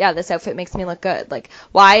today. Yeah, this outfit makes me look good. Like,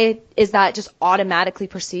 why is that just automatically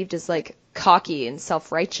perceived as like cocky and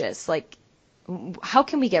self-righteous? Like, how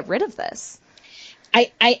can we get rid of this?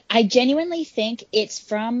 I genuinely think it's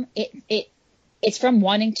from it's from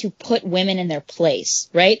wanting to put women in their place,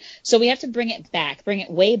 right? So we have to bring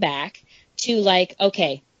it way back to, like,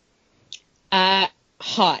 okay,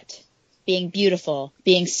 hot, being beautiful,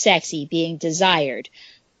 being sexy, being desired.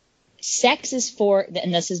 Sex is for,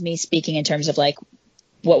 and this is me speaking in terms of like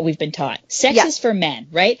what we've been taught. Sex is for men,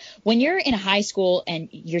 right? When you're in high school and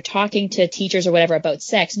you're talking to teachers or whatever about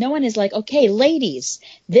sex, no one is like, okay, ladies,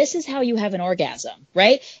 this is how you have an orgasm,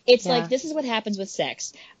 right? It's like, this is what happens with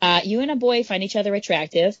sex. You and a boy find each other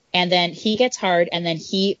attractive, and then he gets hard, and then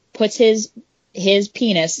he puts his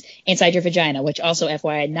penis inside your vagina, which also,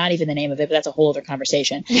 FYI, not even the name of it, but that's a whole other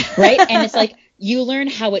conversation, right? And it's like, you learn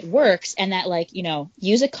how it works, and that, like,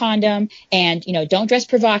 use a condom, and, don't dress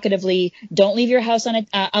provocatively, don't leave your house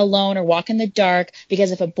alone or walk in the dark,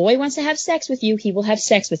 because if a boy wants to have sex with you, he will have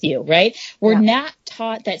sex with you, right? We're not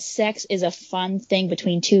taught that sex is a fun thing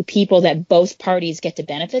between two people that both parties get to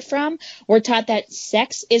benefit from. We're taught that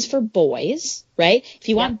sex is for boys, right? If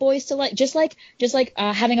you want boys to like, just like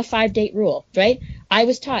having a 5-date rule, right? I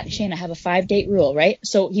was taught, Shayna, have a 5-date rule, right?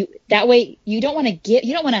 So that way you don't want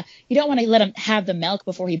to let him have the milk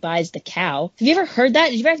before he buys the cow. Have you ever heard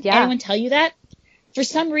that? Did you ever anyone tell you that? For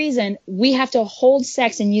some reason, we have to hold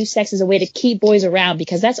sex and use sex as a way to keep boys around,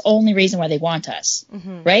 because that's the only reason why they want us,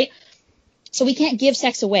 right? So we can't give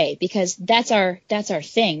sex away because that's our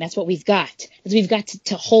thing. That's what we've got. We've got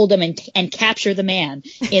to hold them and capture the man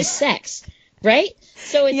is sex, right?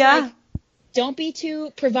 So it's like, don't be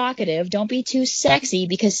too provocative. Don't be too sexy,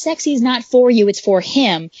 because sexy is not for you. It's for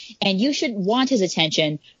him, and you should want his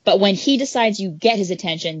attention. But when he decides you get his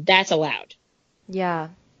attention, that's allowed. Yeah.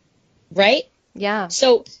 Right? Yeah.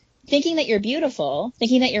 So thinking that you're beautiful,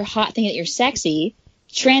 thinking that you're hot, thinking that you're sexy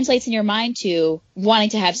translates in your mind to wanting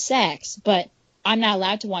to have sex. But I'm not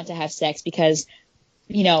allowed to want to have sex because,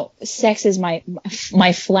 you know, sex is my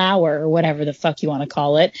flower, or whatever the fuck you want to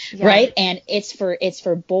call it, right? And it's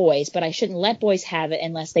for boys, but I shouldn't let boys have it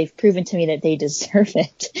unless they've proven to me that they deserve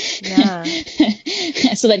it. Yeah.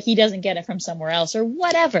 So that he doesn't get it from somewhere else or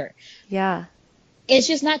whatever. Yeah. It's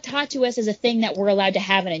just not taught to us as a thing that we're allowed to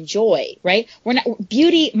have and enjoy, right? We're not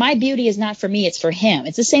my beauty is not for me, it's for him.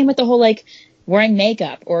 It's the same with the whole like wearing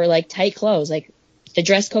makeup or like tight clothes, like the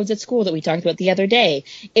dress codes at school that we talked about the other day.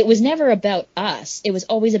 It was never about us. It was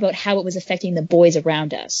always about how it was affecting the boys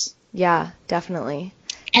around us. Yeah, definitely.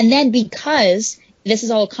 And then because this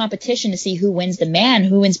is all a competition to see who wins the man,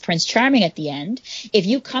 who wins Prince Charming at the end, if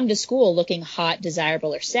you come to school looking hot,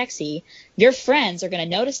 desirable, or sexy, your friends are going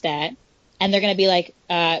to notice that, and they're going to be like,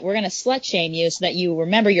 we're going to slut shame you so that you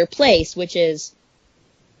remember your place, which is,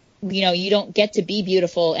 you know, you don't get to be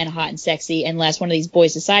beautiful and hot and sexy unless one of these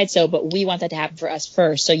boys decides so, but we want that to happen for us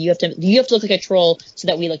first. So you have to look like a troll so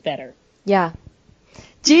that we look better. Yeah.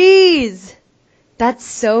 Jeez. That's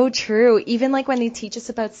so true. Even like when they teach us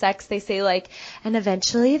about sex, they say like, and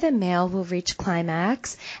eventually the male will reach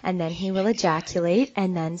climax, and then he will ejaculate,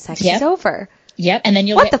 and then sex is over. Yep. And then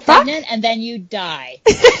you'll get pregnant, and then you die.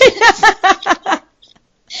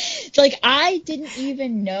 Like, I didn't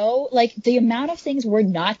even know, like, the amount of things we're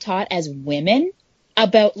not taught as women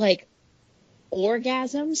about, like,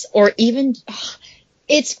 orgasms, or even,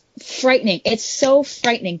 it's frightening. It's so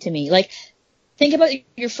frightening to me. Like, think about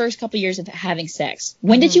your first couple years of having sex.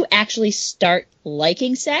 When did you actually start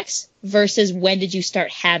liking sex versus when did you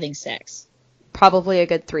start having sex? Probably a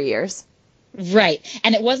good 3 years. Right.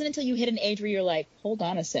 And it wasn't until you hit an age where you're like, hold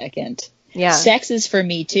on a second. Yeah. Sex is for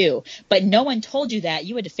me too. But no one told you that.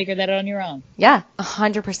 You had to figure that out on your own. Yeah,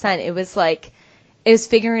 100%. It was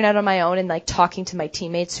figuring it out on my own and like talking to my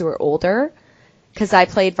teammates who are older, because I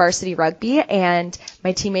played varsity rugby, and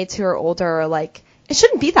my teammates who are older are like, it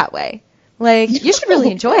shouldn't be that way. Like, you should really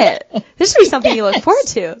enjoy it. This should be something you look forward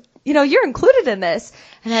to. You know, you're included in this.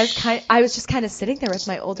 And I was just kind of sitting there with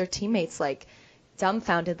my older teammates, like,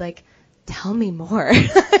 dumbfounded, like, tell me more.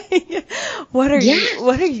 What are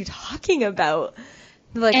you talking about?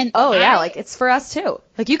 Like, and like, it's for us too.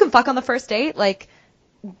 Like, you can fuck on the first date. Like,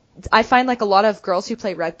 I find like a lot of girls who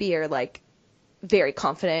play rugby are like very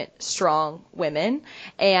confident, strong women,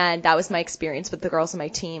 and that was my experience with the girls on my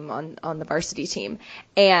team on the varsity team.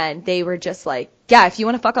 And they were just like, yeah, if you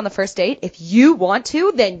want to fuck on the first date, if you want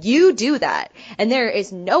to, then you do that. And there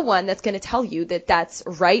is no one that's going to tell you that that's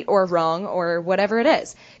right or wrong or whatever it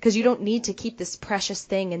is, because you don't need to keep this precious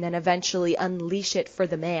thing and then eventually unleash it for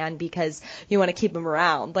the man because you want to keep him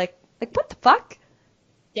around. Like what the fuck?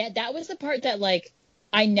 Yeah, that was the part that like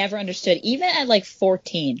I never understood. Even at like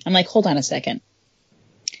 14, I'm like, hold on a second.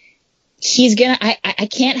 I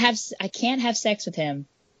can't have sex with him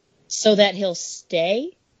so that he'll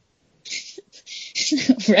stay.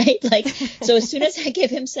 Right? Like, so as soon as I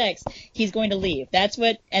give him sex, he's going to leave. That's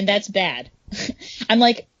bad. I'm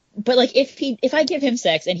like, but like, if I give him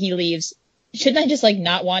sex and he leaves, shouldn't I just like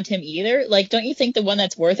not want him either? Like, don't you think the one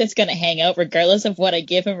that's worth it's going to hang out regardless of what I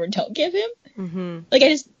give him or don't give him? Mm-hmm. Like,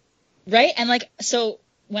 right? And like, so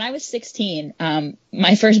when I was 16,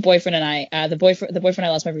 my first boyfriend and I, the boyfriend I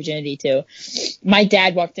lost my virginity to, my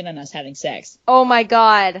dad walked in on us having sex. Oh my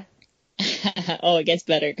God. Oh, it gets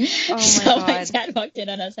better. Oh my dad walked in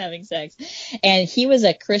on us having sex, and he was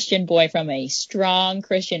a Christian boy from a strong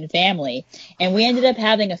Christian family, and we ended up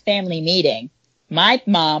having a family meeting. My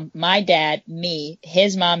mom, my dad, me,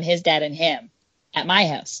 his mom, his dad, and him at my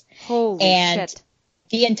house. Holy shit.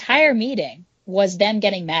 The entire meeting was them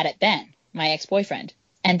getting mad at Ben, my ex-boyfriend.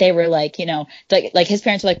 And they were like, you know, like his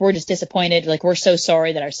parents were like, we're just disappointed. Like, we're so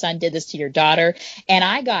sorry that our son did this to your daughter. And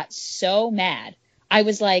I got so mad. I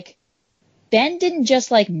was like, Ben didn't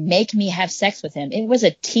just like make me have sex with him. It was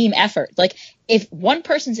a team effort. Like, if one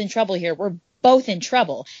person's in trouble here, we're both in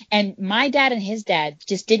trouble. And my dad and his dad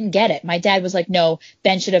just didn't get it. My dad was like, no,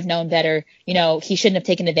 Ben should have known better. You know, he shouldn't have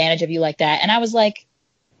taken advantage of you like that. And I was like,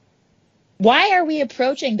 why are we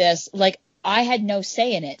approaching this like I had no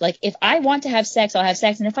say in it. Like, if I want to have sex, I'll have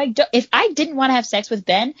sex. And if I didn't want to have sex with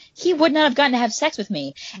Ben, he would not have gotten to have sex with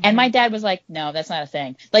me. Mm-hmm. And my dad was like, no, that's not a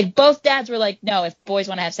thing. Like, both dads were like, no, if boys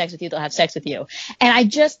want to have sex with you, they'll have sex with you. And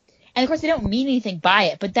of course they don't mean anything by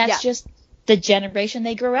it, but that's just the generation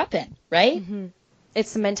they grew up in, right? Mm-hmm.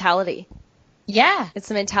 It's the mentality. Yeah. It's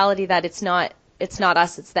the mentality that it's not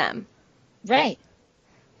us, it's them. Right.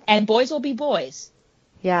 And boys will be boys.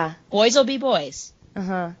 Yeah. Boys will be boys.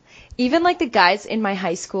 Uh-huh. Even, like, the guys in my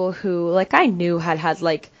high school who, like, I knew had,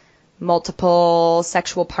 like, multiple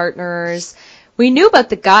sexual partners. We knew about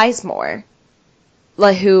the guys more,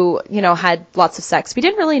 like, who, you know, had lots of sex. We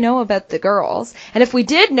didn't really know about the girls. And if we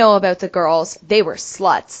did know about the girls, they were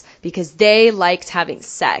sluts because they liked having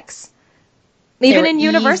sex. Even in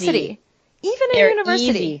university. Even in university.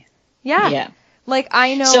 Easy. Yeah. Like,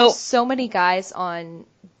 I know so many guys on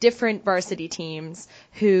different varsity teams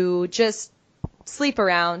who just sleep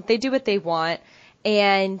around. They do what they want.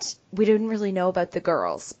 And we didn't really know about the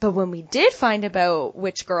girls. But when we did find about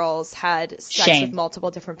which girls had sex with multiple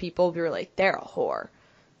different people, we were like, they're a whore.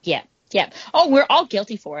 Yeah. Yeah. Oh, we're all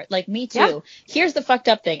guilty for it. Like, me too. Yeah. Here's the fucked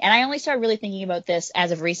up thing. And I only started really thinking about this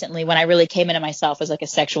as of recently when I really came into myself as, like, a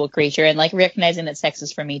sexual creature and, like, recognizing that sex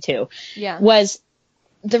is for me too. Yeah. Was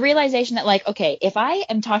the realization that, like, okay, if I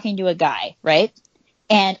am talking to a guy, right,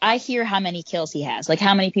 and I hear how many kills he has, like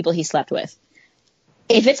how many people he slept with,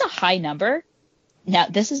 if it's a high number, now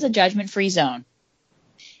this is a judgment-free zone.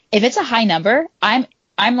 If it's a high number, I'm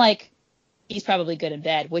like, he's probably good in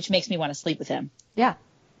bed, which makes me want to sleep with him. Yeah.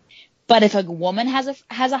 But if a woman has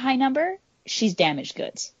a high number, she's damaged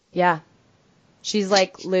goods. Yeah. She's,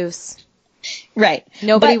 like, loose. Right.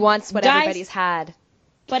 Nobody wants what everybody's had.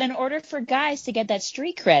 But in order for guys to get that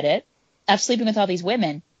street credit of sleeping with all these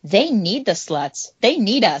women, they need the sluts. They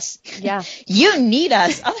need us. Yeah. You need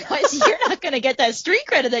us. Otherwise, you're not going to get that street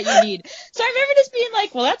credit that you need. So I remember just being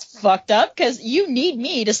like, well, that's fucked up because you need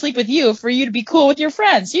me to sleep with you for you to be cool with your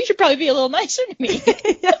friends. You should probably be a little nicer to me.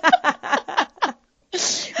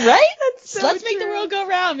 Right? That's so Let's make the world go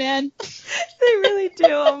round, man. They really do.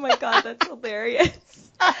 Oh, my God. That's hilarious.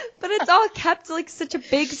 But it's all kept, like, such a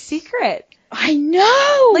big secret. I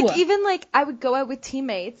know. Like, even, like, I would go out with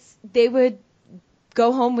teammates. They would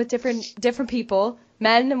go home with different people,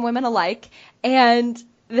 men and women alike, and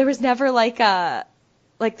there was never, like,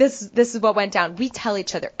 this is what went down. We tell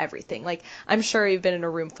each other everything. Like, I'm sure you've been in a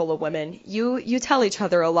room full of women. You tell each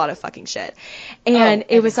other a lot of fucking shit. And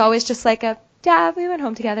it was always just like yeah, we went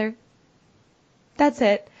home together. That's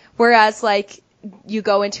it. Whereas, like, you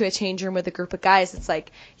go into a change room with a group of guys, it's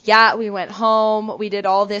like, yeah, we went home, we did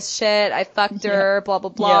all this shit, I fucked her, blah, blah,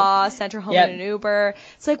 blah, sent her home in an Uber.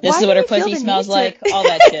 It's like, this why is what her pussy smells like, all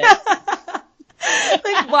that shit.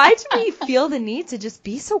 Like, why do we feel the need to just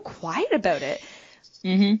be so quiet about it?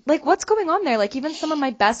 Mm-hmm. Like, what's going on there? Like, even some of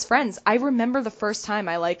my best friends, I remember the first time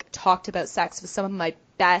I, like, talked about sex with some of my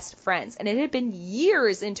best friends, and it had been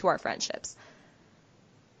years into our friendships.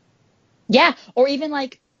 Yeah, or even,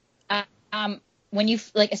 like, when you,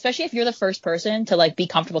 like, especially if you're the first person to, like, be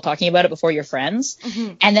comfortable talking about it before your friends,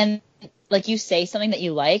 mm-hmm. and then, like, you say something that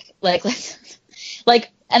you like, and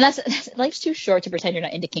that's life's too short to pretend you're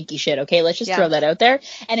not into kinky shit, okay? Let's just throw that out there.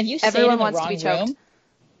 And if you say Everyone it in the wants wrong to be room,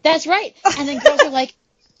 that's right. And then girls are like,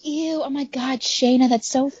 ew, oh my God, Shayna, that's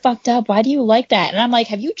so fucked up. Why do you like that? And I'm like,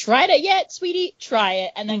 have you tried it yet, sweetie? Try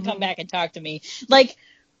it, and then mm-hmm. come back and talk to me. Like,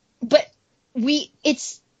 but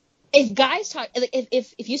if guys talk, like,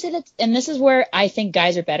 if you say that, and this is where I think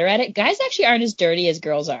guys are better at it, guys actually aren't as dirty as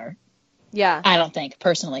girls are. Yeah. I don't think,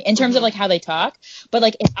 personally, in terms mm-hmm. of, like, how they talk. But,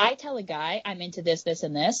 like, if I tell a guy I'm into this, this,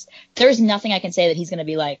 and this, there's nothing I can say that he's going to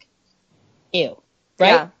be like, ew.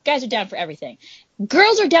 Right? Yeah. Guys are down for everything.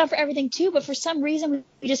 Girls are down for everything, too, but for some reason,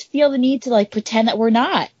 we just feel the need to, like, pretend that we're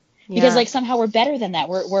not. Yeah. Because, like, somehow we're better than that.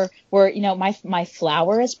 We're you know, my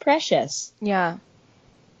flower is precious. Yeah.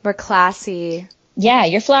 We're classy. Yeah,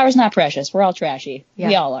 your flower's not precious. We're all trashy. Yeah.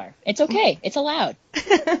 We all are. It's okay. It's allowed.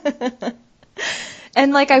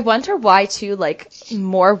 And, like, I wonder why, too, like,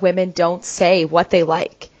 more women don't say what they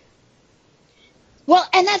like. Well,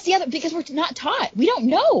 and that's the other, because we're not taught. We don't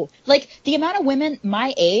know. Like, the amount of women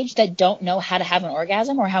my age that don't know how to have an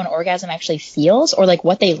orgasm or how an orgasm actually feels or, like,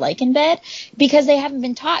 what they like in bed because they haven't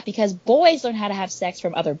been taught. Because boys learn how to have sex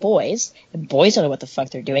from other boys, and boys don't know what the fuck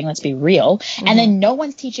they're doing. Let's be real. Mm-hmm. And then no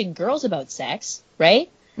one's teaching girls about sex, right?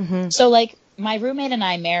 Mm-hmm. So, like, my roommate and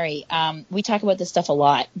I, Mary, we talk about this stuff a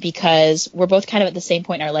lot because we're both kind of at the same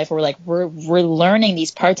point in our life where we're learning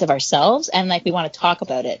these parts of ourselves and, like, we want to talk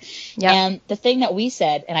about it. Yep. And the thing that we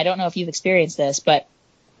said, and I don't know if you've experienced this, but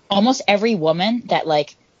almost every woman that,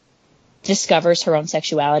 like, discovers her own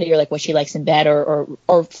sexuality or like what she likes in bed or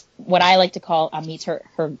what I like to call meets her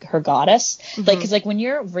goddess. Mm-hmm. Like, cause like when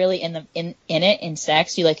you're really in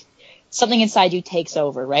sex, you like something inside you takes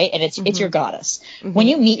over, right? And it's your goddess. Mm-hmm. When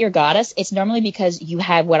you meet your goddess, it's normally because you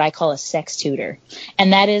had what I call a sex tutor.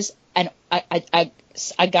 And that is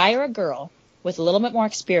a guy or a girl with a little bit more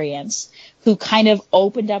experience who kind of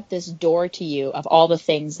opened up this door to you of all the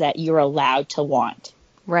things that you're allowed to want.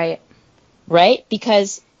 Right. Right?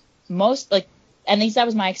 Because most, like, at least that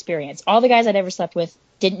was my experience. All the guys I'd ever slept with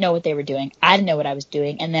didn't know what they were doing. I didn't know what I was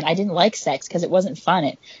doing. And then I didn't like sex because it wasn't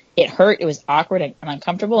fun. It hurt. It was awkward and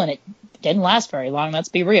uncomfortable. And it didn't last very long. Let's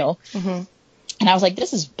be real. Mm-hmm. And I was like,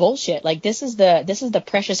 this is bullshit. Like, this is the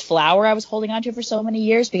precious flower I was holding on to for so many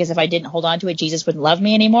years, because if I didn't hold on to it, Jesus wouldn't love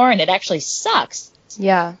me anymore. And it actually sucks.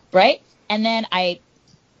 Yeah. Right? And then I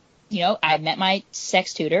met my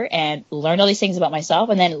sex tutor and learned all these things about myself,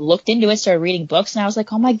 and then looked into it, started reading books, and I was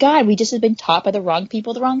like, oh my God, we just have been taught by the wrong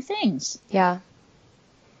people the wrong things. Yeah.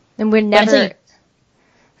 And we never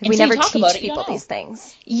teach people these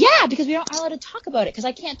things. Yeah, because we aren't allowed to talk about it, because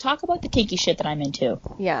I can't talk about the kinky shit that I'm into.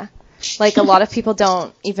 Yeah. Like, a lot of people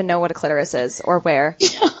don't even know what a clitoris is or where.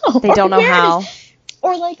 No, they don't know how.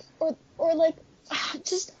 Or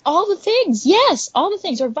just all the things. Yes, all the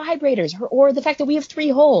things. Or vibrators. Or the fact that we have 3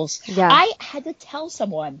 holes. Yeah. I had to tell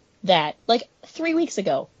someone that, like, 3 weeks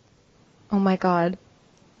ago. Oh, my God.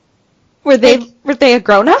 Were they a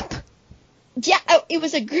grown-up? Yeah, it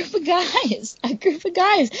was a group of guys.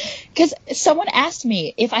 Because someone asked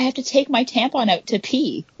me if I have to take my tampon out to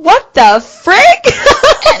pee. What the frick?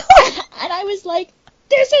 and I was like,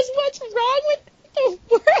 this is what's wrong with the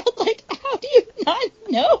world. Like, how do you not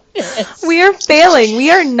know this? We are failing.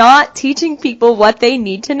 We are not teaching people what they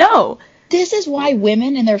need to know. This is why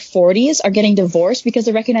women in their 40s are getting divorced, because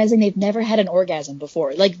they're recognizing they've never had an orgasm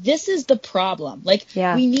before. Like, this is the problem. Like,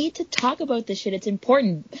 we need to talk about this shit. It's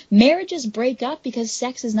important. Marriages break up because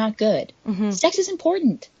sex is not good. Mm-hmm. Sex is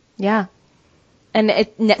important. Yeah. And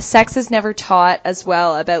sex is never taught as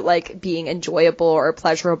well about, like, being enjoyable or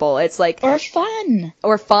pleasurable. It's like... Or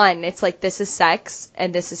fun. It's like, this is sex,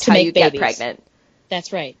 and this is how you get pregnant.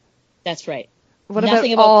 That's right. What about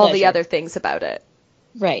all the other things about it?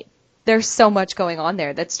 Right. There's so much going on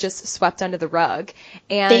there that's just swept under the rug,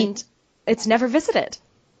 and it's never visited.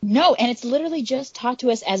 No, and it's literally just taught to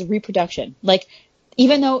us as reproduction. Like,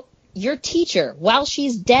 even though your teacher, while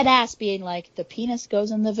she's dead ass being like, the penis goes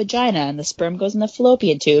in the vagina and the sperm goes in the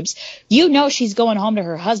fallopian tubes, she's going home to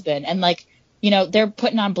her husband, and, like, they're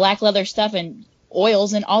putting on black leather stuff and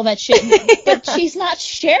oils and all that shit, but she's not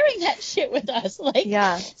sharing that shit with us. Like,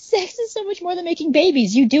 sex is so much more than making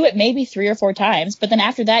babies. You do it maybe 3 or 4 times, but then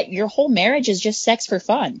after that, your whole marriage is just sex for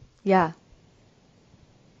fun. Yeah.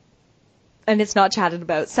 And it's not chatted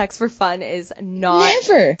about. Sex for fun is not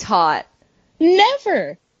taught.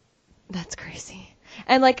 Never. That's crazy.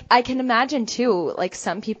 And, like, I can imagine, too, like,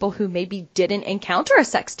 some people who maybe didn't encounter a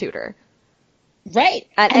sex tutor. Right.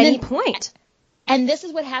 At any point. And this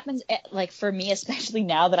is what happens, like, for me, especially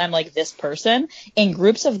now that I'm, like, this person, in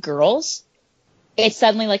groups of girls, it's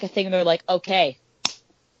suddenly, like, a thing where they're like, okay,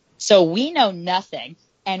 so we know nothing,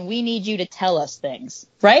 and we need you to tell us things,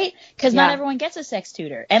 right? Because not everyone gets a sex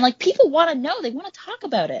tutor. And, like, people want to know. They want to talk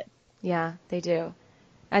about it. Yeah, they do.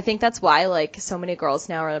 I think that's why, like, so many girls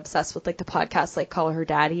now are obsessed with, like, the podcast, like, Call Her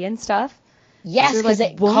Daddy and stuff. Yes, because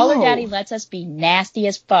like, Call Her Daddy lets us be nasty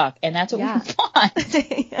as fuck, and that's what we want.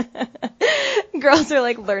 Girls are,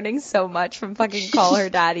 like, learning so much from fucking Call Her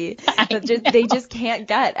Daddy that they just can't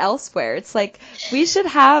get elsewhere. It's like, we should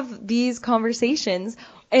have these conversations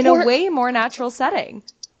in a way more natural setting.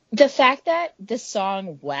 The fact that the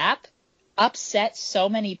song WAP upset so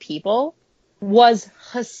many people was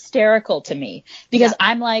hysterical to me, because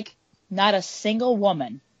I'm like, not a single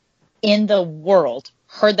woman in the world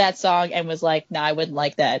heard that song and was like, nah, I wouldn't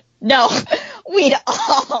like that. No, we'd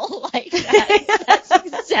all like that. That's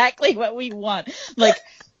exactly what we want. Like,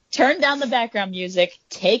 turn down the background music,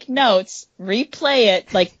 take notes, replay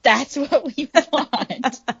it. Like, that's what we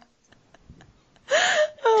want.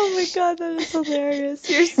 Oh my God, that is hilarious.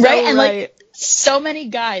 You're so right. And like, so many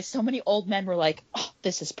guys, so many old men were like, oh,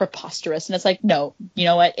 this is preposterous. And it's like, no, you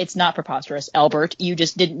know what? It's not preposterous, Albert. You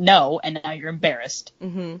just didn't know, and now you're embarrassed.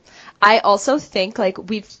 Mm-hmm. I also think, like,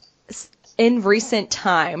 in recent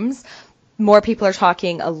times, more people are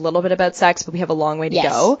talking a little bit about sex, but we have a long way to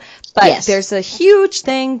go. But there's a huge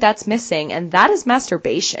thing that's missing, and that is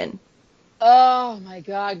masturbation. Oh my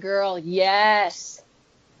God, girl. Yes.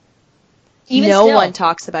 No one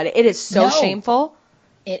talks about it. It is so shameful.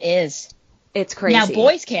 It is. It's crazy. Now,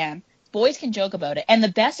 boys can joke about it. And the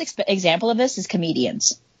best example of this is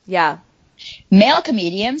comedians. Yeah. Male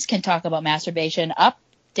comedians can talk about masturbation up,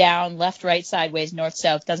 down, left, right, sideways, north,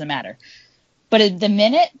 south, doesn't matter. But the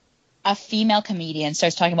minute a female comedian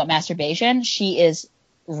starts talking about masturbation, she is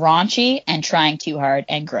raunchy and trying too hard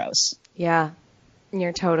and gross. Yeah,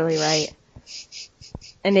 you're totally right.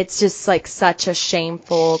 And it's just like such a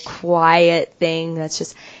shameful, quiet thing that's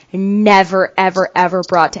just never, ever, ever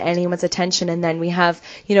brought to anyone's attention. And then we have,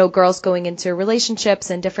 you know, girls going into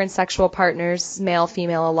relationships and different sexual partners, male,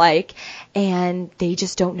 female alike, and they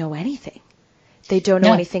just don't know anything. They don't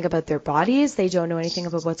know anything about their bodies. They don't know anything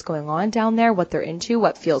about what's going on down there, what they're into,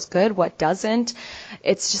 what feels good, what doesn't.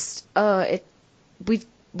 It's just,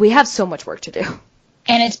 we have so much work to do.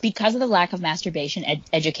 And it's because of the lack of masturbation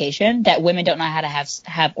education that women don't know how to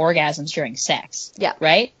have orgasms during sex. Yeah.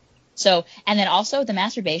 Right? So, and then also the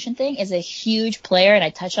masturbation thing is a huge player, and I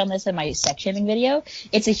touched on this in my sex shaming video.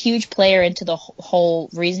 It's a huge player into the whole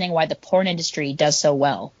reasoning why the porn industry does so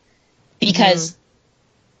well. Because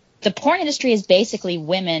the porn industry is basically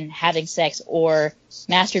women having sex or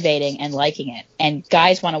masturbating and liking it. And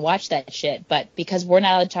guys want to watch that shit. But because we're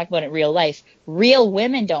not allowed to talk about it in real life, real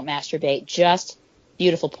women don't masturbate, just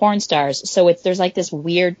beautiful porn stars. So there's like this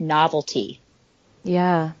weird novelty.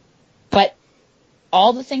 Yeah. But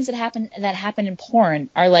all the things that happen in porn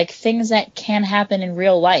are like things that can happen in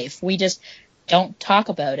real life. We just don't talk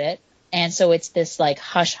about it. And so it's this like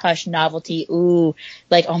hush hush novelty. Ooh,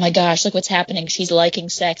 like, oh my gosh, look what's happening. She's liking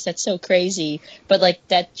sex. That's so crazy. But like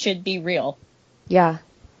that should be real. Yeah.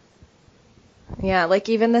 Yeah. Like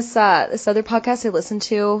even this other podcast I listened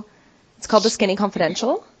to, it's called The Skinny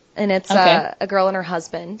Confidential. And it's a girl and her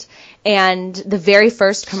husband. And the very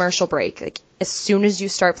first commercial break, like as soon as you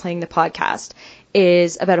start playing the podcast,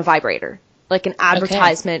 is about a vibrator, like an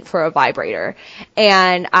advertisement for a vibrator.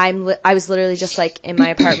 And I was literally just like in my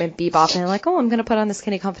apartment bebopping, and like, oh, I'm going to put on The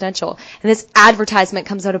Skinny Confidential. And this advertisement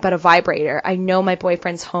comes out about a vibrator. I know my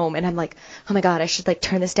boyfriend's home, and I'm like, oh my God, I should like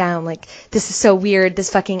turn this down. Like, this is so weird,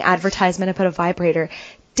 this fucking advertisement about a vibrator.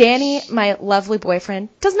 Danny, my lovely boyfriend,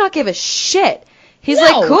 does not give a shit. He's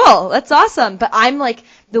like, cool, that's awesome. But I'm like,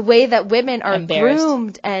 the way that women are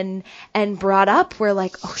groomed and brought up, we're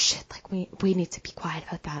like, oh shit, like we need to be quiet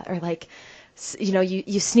about that. Or like, you know,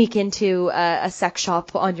 you sneak into a sex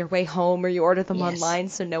shop on your way home, or you order them online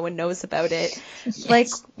so no one knows about it. Yes. Like,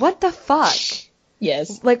 what the fuck?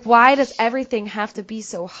 Yes. Like, why does everything have to be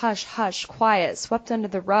so hush, hush, quiet, swept under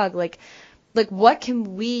the rug? Like what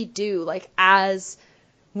can we do, like, as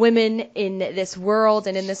women in this world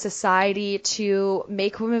and in this society to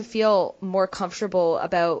make women feel more comfortable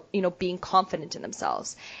about, you know, being confident in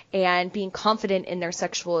themselves and being confident in their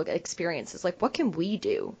sexual experiences? Like, what can we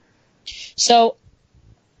do? So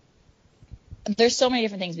there's so many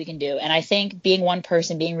different things we can do. And I think being one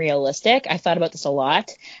person, being realistic, I thought about this a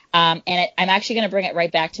lot. I'm actually going to bring it right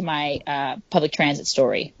back to my public transit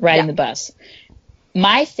story, riding the bus.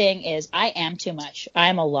 My thing is I am too much. I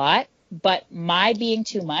am a lot. But my being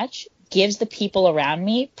too much gives the people around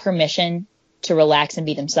me permission to relax and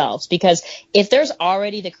be themselves. Because if there's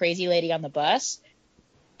already the crazy lady on the bus,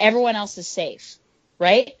 everyone else is safe,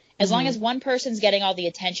 right? As long as one person's getting all the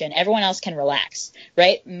attention, everyone else can relax,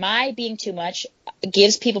 right? My being too much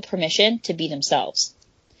gives people permission to be themselves.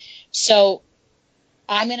 So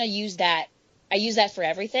I'm going to use that. I use that for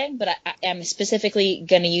everything, but I am specifically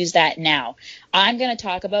going to use that now. I'm going to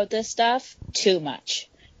talk about this stuff too much.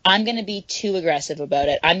 I'm going to be too aggressive about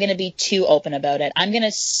it. I'm going to be too open about it. I'm going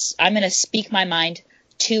to speak my mind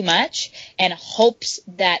too much and hopes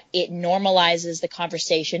that it normalizes the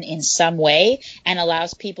conversation in some way and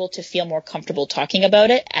allows people to feel more comfortable talking about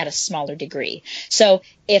it at a smaller degree. So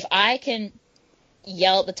if I can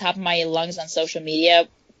yell at the top of my lungs on social media,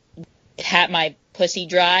 pat my pussy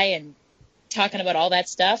dry and talking about all that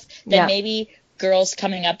stuff, then maybe girls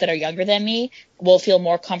coming up that are younger than me will feel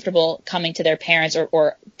more comfortable coming to their parents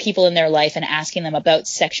or people in their life and asking them about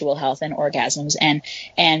sexual health and orgasms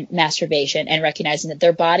and masturbation, and recognizing that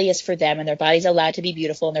their body is for them and their body's allowed to be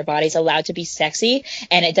beautiful and their body's allowed to be sexy,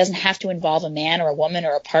 and it doesn't have to involve a man or a woman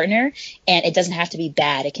or a partner, and it doesn't have to be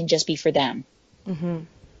bad. It can just be for them. Mm-hmm.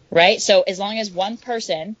 Right? So as long as one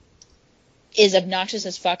person is obnoxious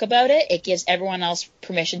as fuck about it, it gives everyone else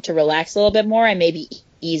permission to relax a little bit more and maybe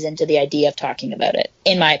ease into the idea of talking about it,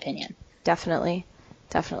 in my opinion. Definitely.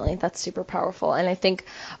 That's super powerful. And I think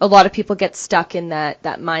a lot of people get stuck in that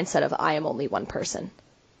mindset of I am only one person.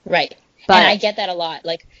 Right. But, and I get that a lot.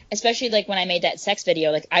 Like, especially like when I made that sex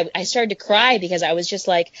video, like I started to cry because I was just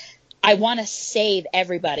like, I want to save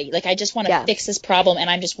everybody. Like, I just want to fix this problem, and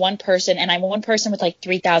I'm just one person, and I'm one person with like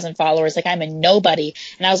 3,000 followers. Like, I'm a nobody.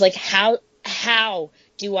 And I was like, how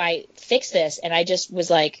do I fix this? And I just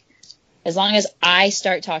was like, As long as I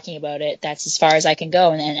start talking about it, that's as far as I can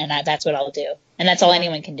go, and that's what I'll do. And that's all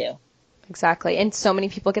anyone can do. Exactly. And so many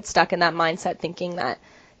people get stuck in that mindset thinking that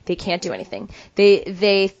they can't do anything.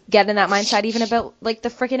 They get in that mindset even about like the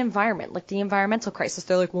freaking environment, like the environmental crisis.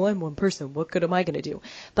 They're like, well, I'm one person. What good am I going to do?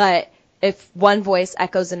 But if one voice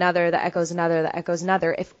echoes another, that echoes another, that echoes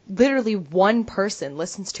another, if literally one person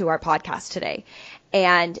listens to our podcast today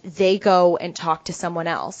and they go and talk to someone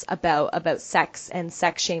else about sex and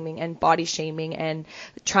sex shaming and body shaming and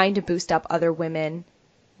trying to boost up other women,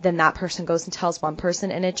 then that person goes and tells one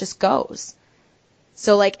person and it just goes.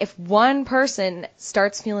 So like if one person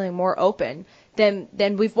starts feeling more open, then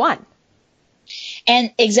we've won.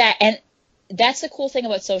 And that's the cool thing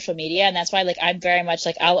about social media, and that's why like I'm very much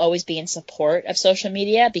like I'll always be in support of social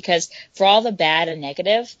media, because for all the bad and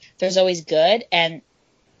negative, there's always good. And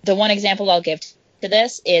the one example I'll give to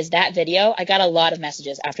this is that video. I got a lot of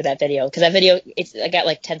messages after that video, because that video I got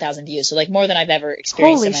like 10,000 views, so like more than I've ever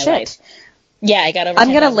experienced in my life. Yeah, I got over.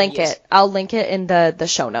 I'm gonna link it. I'll link it in the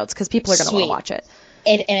show notes because people are gonna want to watch it.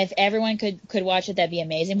 And if everyone could watch it, that'd be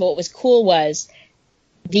amazing. But what was cool was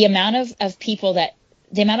the amount of people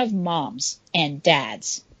the amount of moms and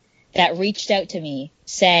dads that reached out to me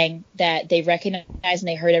saying that they recognized and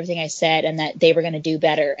they heard everything I said and that they were going to do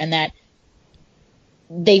better and that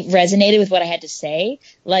they resonated with what I had to say.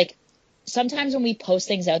 Like, sometimes when we post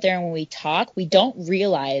things out there and when we talk, we don't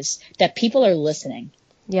realize that people are listening.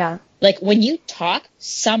 Yeah. Like, when you talk,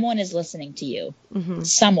 someone is listening to you. Mm-hmm.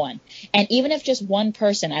 Someone. And even if just one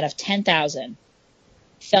person out of 10,000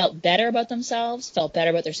 felt better about themselves, felt better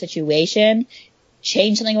about their situation,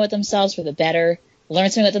 changed something about themselves for the better,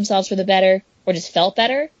 learned something about themselves for the better, or just felt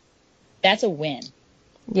better, that's a win.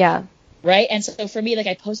 Yeah. Right? And so for me, like,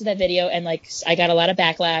 I posted that video and like I got a lot of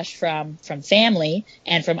backlash from family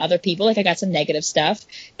and from other people. Like, I got some negative stuff,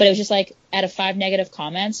 but it was just like, out of 5 negative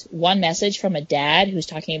comments, one message from a dad who's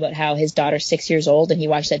talking about how his daughter's 6 years old and he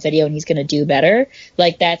watched that video and he's going to do better.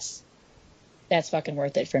 Like, that's fucking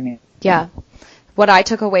worth it for me. Yeah. What I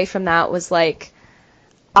took away from that was like,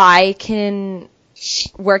 I can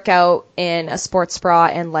work out in a sports bra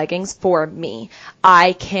and leggings for me.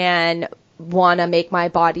 I can want to make my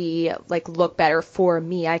body like look better for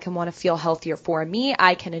me. I can want to feel healthier for me.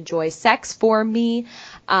 I can enjoy sex for me,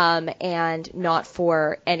 and not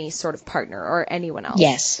for any sort of partner or anyone else.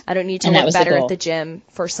 Yes. I don't need to look better at the gym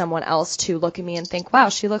for someone else to look at me and think, wow,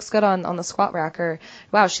 she looks good on the squat rack, or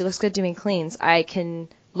wow, she looks good doing cleans. I can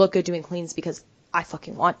look good doing cleans because I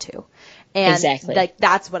fucking want to. And exactly. Like,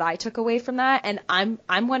 that's what I took away from that. And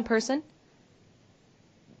I'm one person.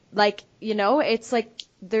 Like, you know, it's like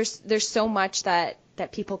there's so much that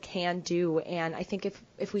people can do. And I think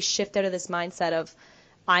if we shift out of this mindset of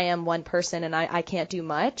I am one person and I can't do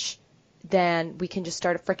much, then we can just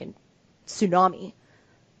start a freaking tsunami.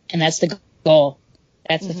 And that's the goal.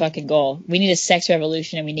 That's the fucking goal. We need a sex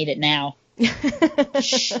revolution and we need it now.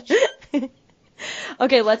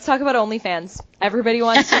 Okay, let's talk about OnlyFans. Everybody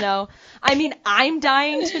wants to know. I mean, I'm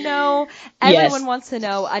dying to know. Everyone wants to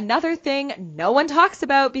know. Another thing no one talks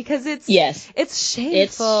about because it's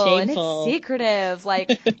shameful and it's secretive.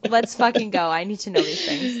 Like, let's fucking go. I need to know these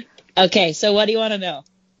things. Okay, so what do you want to know?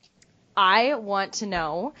 I want to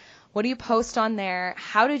know, what do you post on there?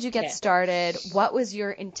 How did you get started? What was your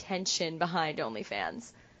intention behind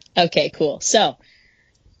OnlyFans? Okay, cool. So,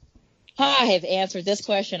 I have answered this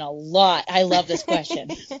question a lot. I love this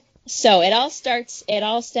question. So it all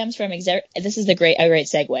stems from, this is a great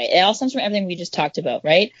segue. It all stems from everything we just talked about,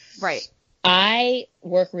 right? Right. I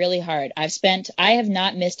work really hard. I have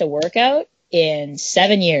not missed a workout in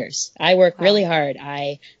 7 years. I work really hard.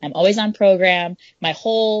 I'm always on program. My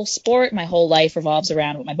whole life revolves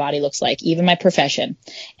around what my body looks like, even my profession.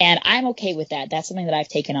 And I'm okay with that. That's something that I've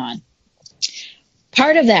taken on.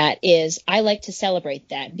 Part of that is I like to celebrate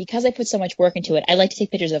that. Because I put so much work into it, I like to take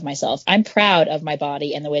pictures of myself. I'm proud of my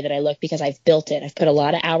body and the way that I look because I've built it. I've put a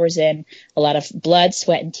lot of hours in, a lot of blood,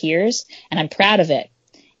 sweat, and tears, and I'm proud of it.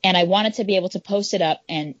 And I wanted to be able to post it up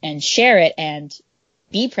and share it and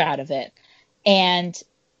be proud of it. And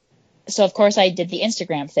so, of course, I did the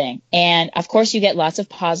Instagram thing. And, of course, you get lots of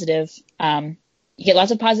positive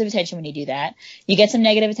attention when you do that. You get some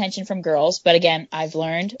negative attention from girls. But again, I've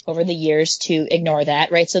learned over the years to ignore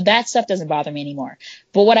that, right? So that stuff doesn't bother me anymore.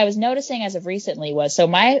 But what I was noticing as of recently was, so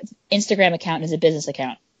my Instagram account is a business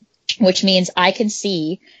account, which means I can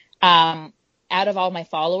see, out of all my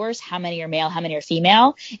followers, how many are male, how many are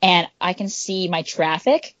female. And I can see my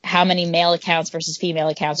traffic, how many male accounts versus female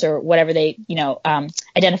accounts or whatever they,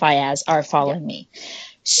 identify as are following me.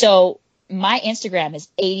 So my Instagram is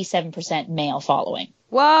 87% male following.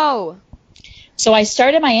 Whoa. So I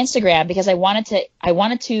started my Instagram because I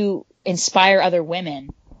wanted to inspire other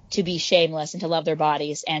women to be shameless and to love their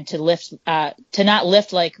bodies and to lift, to not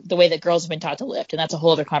lift like the way that girls have been taught to lift. And that's a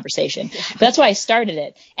whole other conversation. But that's why I started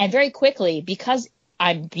it. And very quickly, because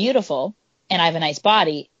I'm beautiful and I have a nice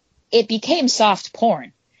body, it became soft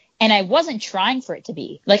porn. And I wasn't trying for it to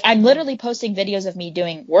be. Like, I'm literally posting videos of me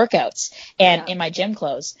doing workouts and in my gym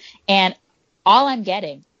clothes. And all I'm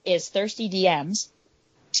getting is thirsty DMs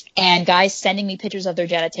and guys sending me pictures of their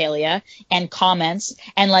genitalia and comments.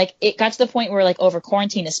 And like, it got to the point where like over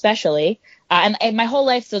quarantine, especially, and my whole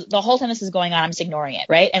life, the whole time this is going on, I'm just ignoring it.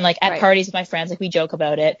 Right. And like at parties with my friends, like we joke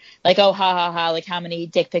about it, like, oh, ha ha ha, like how many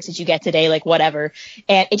dick pics did you get today? Like whatever.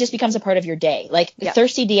 And it just becomes a part of your day. Like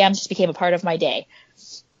thirsty DMs just became a part of my day.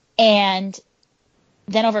 And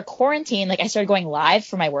then over quarantine, like I started going live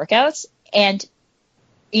for my workouts. And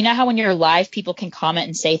you know how when you're live, people can comment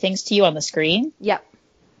and say things to you on the screen? Yep.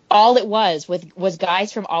 All it was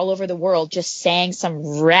guys from all over the world just saying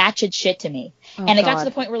some ratchet shit to me. Oh, and it got to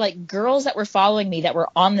the point where like girls that were following me that were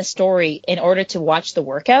on the story in order to watch the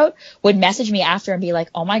workout would message me after and be like,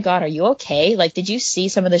 oh my God, are you okay? Like, did you see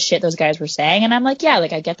some of the shit those guys were saying? And I'm like, yeah,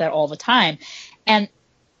 like I get that all the time. And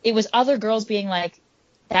it was other girls being like,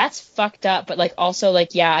 that's fucked up. But like, also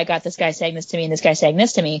like, yeah, I got this guy saying this to me and this guy saying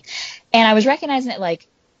this to me. And I was recognizing that like,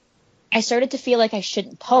 I started to feel like I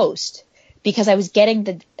shouldn't post because I wasn't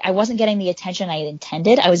getting the attention I had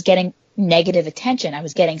intended. I was getting negative attention. I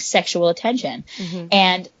was getting sexual attention. Mm-hmm.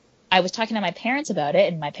 And I was talking to my parents about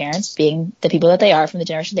it, and my parents, being the people that they are from the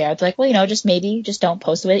generation they are, they're like, well, you know, just don't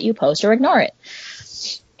post the way that you post or ignore it.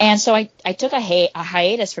 And so I took a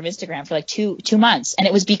hiatus from Instagram for like two months. And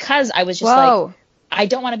it was because I was just like, I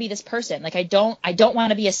don't want to be this person. Like, I don't want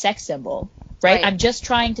to be a sex symbol, right? I'm just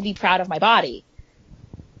trying to be proud of my body.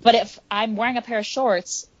 But if I'm wearing a pair of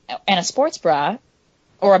shorts and a sports bra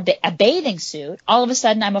or a bathing suit, all of a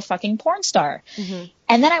sudden I'm a fucking porn star. Mm-hmm.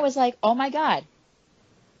 And then I was like, oh my God,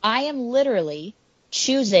 I am literally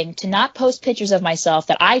choosing to not post pictures of myself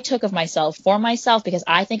that I took of myself for myself because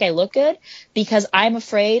I think I look good, because I'm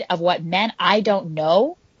afraid of what men I don't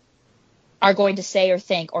know are going to say or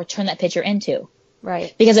think or turn that picture into.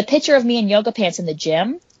 Right. Because a picture of me in yoga pants in the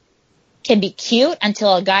gym can be cute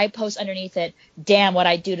until a guy posts underneath it, damn what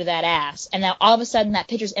I do to that ass. And now all of a sudden that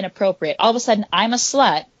picture's inappropriate. All of a sudden I'm a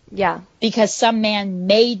slut. Yeah. Because some man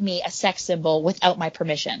made me a sex symbol without my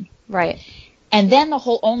permission. Right. And then the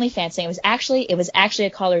whole OnlyFans thing, it was actually a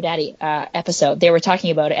Call Her Daddy episode. They were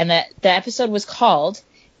talking about it. And the episode was called,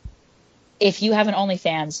 If You Have an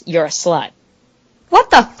OnlyFans, You're a Slut.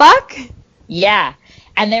 What the fuck? Yeah.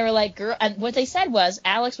 And they were like, and what they said was,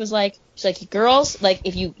 Alex was like, she's like, girls, like,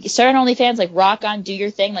 if you start on OnlyFans, like, rock on, do your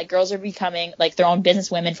thing. Like, girls are becoming, like, their own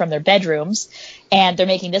business women from their bedrooms, and they're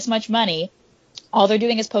making this much money. All they're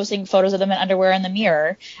doing is posting photos of them in underwear in the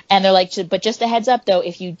mirror. And they're like, but just a heads up, though,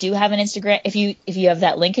 if you do have an Instagram, if you have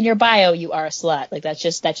that link in your bio, you are a slut. Like, that's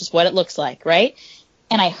just what it looks like, right?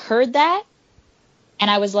 And I heard that,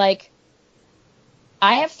 and I was like,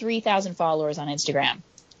 I have 3,000 followers on Instagram.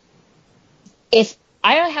 If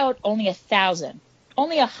I had only 1,000,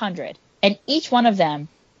 only 100, and each one of them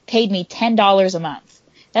paid me $10 a month.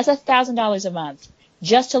 That's $1,000 a month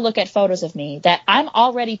just to look at photos of me that I'm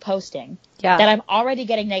already posting, that I'm already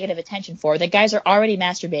getting negative attention for, that guys are already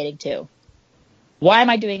masturbating to. Why am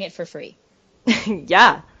I doing it for free?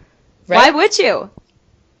 Yeah. Right? Why would you?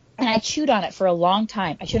 And I chewed on it for a long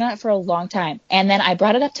time. And then I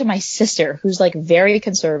brought it up to my sister, who's like very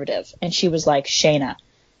conservative. And she was like, Shayna,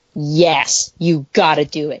 yes, you gotta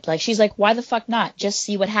do it. Like, she's like, why the fuck not? Just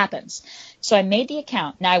see what happens. So I made the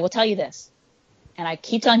account. Now I will tell you this, and I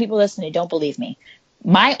keep telling people this and they don't believe me.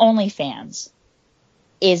 My OnlyFans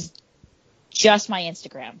is just my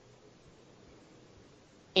Instagram.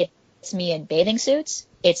 It's me in bathing suits.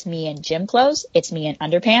 It's me in gym clothes. It's me in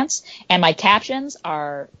underpants. And my captions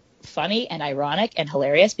are funny and ironic and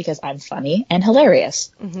hilarious because I'm funny and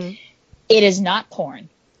hilarious. Mm-hmm. It is not porn.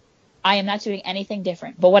 I am not doing anything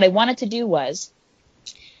different. But what I wanted to do was,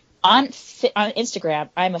 on Instagram,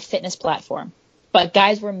 I'm a fitness platform, but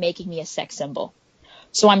guys were making me a sex symbol.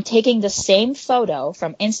 So I'm taking the same photo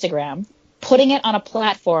from Instagram, putting it on a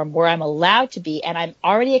platform where I'm allowed to be, and I'm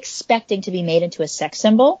already expecting to be made into a sex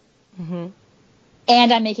symbol, mm-hmm.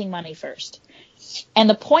 and I'm making money first. And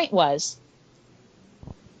the point was,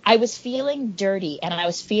 I was feeling dirty, and I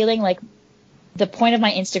was feeling like the point of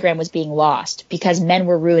my Instagram was being lost because men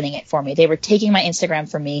were ruining it for me. They were taking my Instagram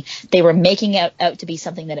from me. They were making it out to be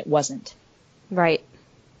something that it wasn't. Right.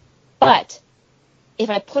 But if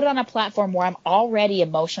I put it on a platform where I'm already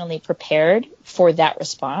emotionally prepared for that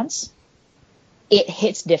response, it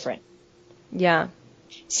hits different. Yeah.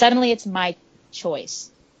 Suddenly it's my choice.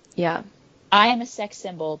 Yeah. I am a sex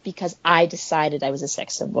symbol because I decided I was a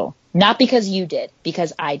sex symbol. Not because you did,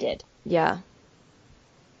 because I did. Yeah.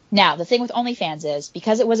 Now, the thing with OnlyFans is,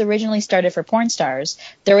 because it was originally started for porn stars,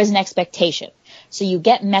 there is an expectation. So you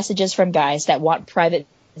get messages from guys that want private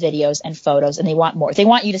videos and photos, and they want more. They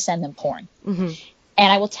want you to send them porn. Mm-hmm.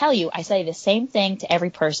 And I will tell you, I say the same thing to every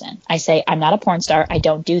person. I say, I'm not a porn star. I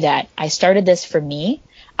don't do that. I started this for me.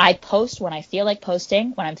 I post when I feel like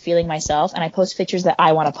posting, when I'm feeling myself, and I post pictures that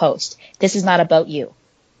I want to post. This is not about you.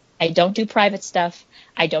 I don't do private stuff.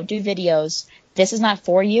 I don't do videos. This is not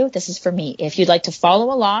for you. This is for me. If you'd like to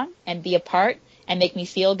follow along and be a part and make me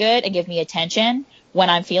feel good and give me attention when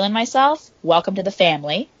I'm feeling myself, welcome to the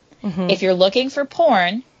family. Mm-hmm. If you're looking for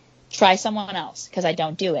porn, try someone else, because I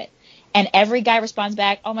don't do it. And every guy responds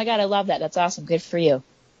back, oh my God, I love that. That's awesome. Good for you.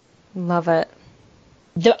 Love it.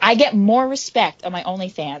 I get more respect on my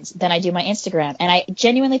OnlyFans than I do my Instagram. And I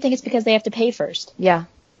genuinely think it's because they have to pay first. Yeah.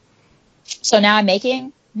 So now I'm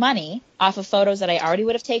making money off of photos that I already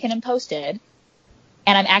would have taken and posted.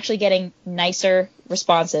 And I'm actually getting nicer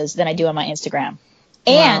responses than I do on my Instagram.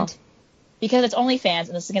 And wow. Because it's OnlyFans,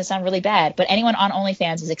 and this is going to sound really bad, but anyone on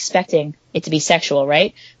OnlyFans is expecting it to be sexual,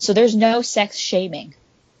 right? So there's no sex shaming.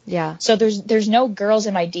 Yeah. So there's no girls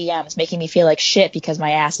in my DMs making me feel like shit because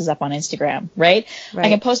my ass is up on Instagram, right? I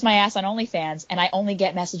can post my ass on OnlyFans, and I only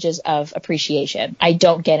get messages of appreciation. I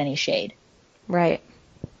don't get any shade. Right.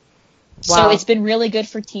 Wow. So it's been really good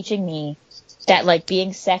for teaching me that, like,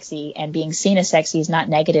 being sexy and being seen as sexy is not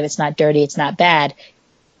negative, it's not dirty, it's not bad.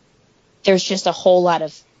 There's just a whole lot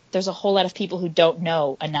of people who don't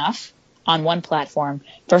know enough on one platform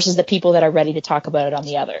versus the people that are ready to talk about it on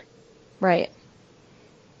the other. Right.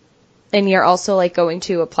 And you're also, like, going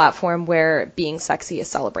to a platform where being sexy is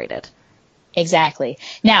celebrated. Exactly.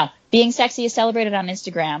 Now, being sexy is celebrated on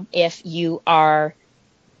Instagram if you are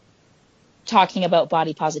talking about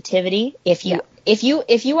body positivity. If you're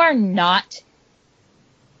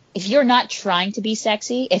not trying to be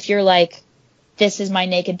sexy, if you're like, this is my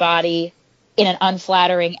naked body in an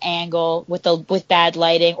unflattering angle with bad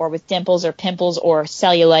lighting or with dimples or pimples or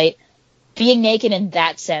cellulite, being naked in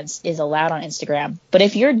that sense is allowed on Instagram. But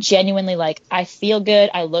if you're genuinely like, I feel good,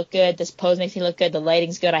 I look good, this pose makes me look good, the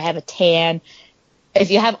lighting's good, I have a tan. If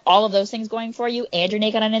you have all of those things going for you and you're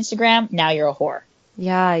naked on Instagram, now you're a whore.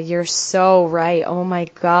 Yeah, you're so right. Oh my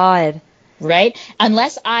God. Right?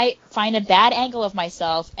 Unless I find a bad angle of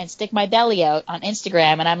myself and stick my belly out on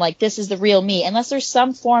Instagram and I'm like, this is the real me. Unless there's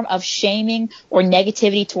some form of shaming or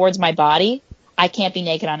negativity towards my body, I can't be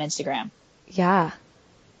naked on Instagram. Yeah.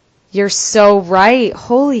 You're so right.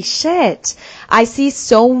 Holy shit. I see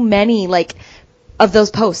so many, like, of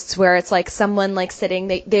those posts where it's like someone, like, sitting,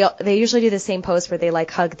 they usually do the same pose where they, like,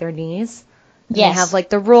 hug their knees. And yes. They have, like,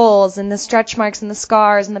 the rolls and the stretch marks and the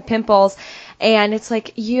scars and the pimples. And it's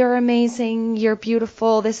like, you're amazing, you're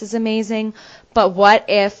beautiful, this is amazing. But what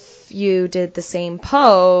if you did the same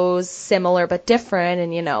pose, similar but different,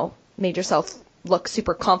 and, you know, made yourself look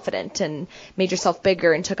super confident and made yourself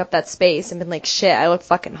bigger and took up that space and been like, shit, I look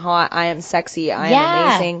fucking hot, I am sexy, I am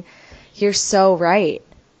amazing. You're so right.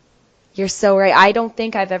 You're so right. I don't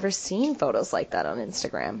think I've ever seen photos like that on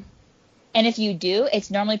Instagram. And if you do, it's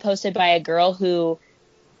normally posted by a girl who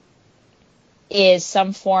is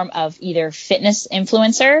some form of either fitness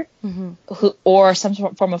influencer or some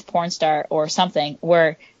form of porn star or something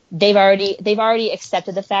where they've already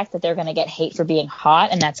accepted the fact that they're going to get hate for being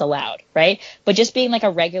hot, and that's allowed, right? But just being like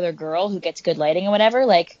a regular girl who gets good lighting and whatever,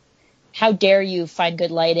 like, how dare you find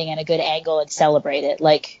good lighting and a good angle and celebrate it?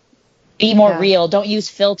 Like, be more real. Don't use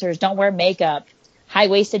filters. Don't wear makeup.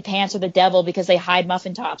 High-waisted pants are the devil because they hide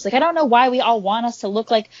muffin tops. Like, I don't know why we all want us to look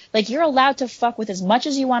like you're allowed to fuck with as much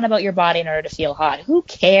as you want about your body in order to feel hot. Who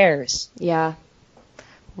cares? Yeah.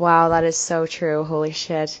 Wow, that is so true. Holy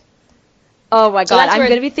shit. Oh my God, I'm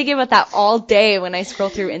going to be thinking about that all day when I scroll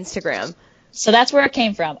through Instagram. So that's where it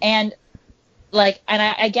came from. And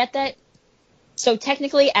I get that. So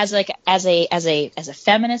technically as a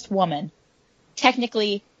feminist woman,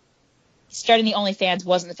 technically starting the OnlyFans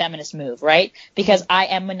wasn't the feminist move, right? Because I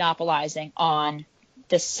am monopolizing on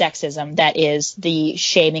the sexism that is the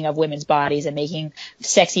shaming of women's bodies and making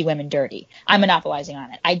sexy women dirty. I'm monopolizing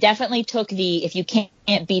on it. I definitely took the if you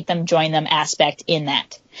can't beat them, join them aspect in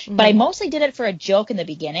that. Mm-hmm. But I mostly did it for a joke in the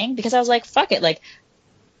beginning because I was like, fuck it. Like,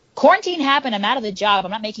 quarantine happened. I'm out of the job.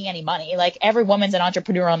 I'm not making any money. Like, every woman's an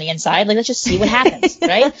entrepreneur on the inside. Like, let's just see what happens,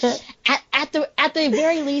 right? At the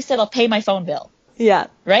very least, it'll pay my phone bill. Yeah.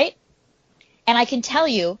 Right? And I can tell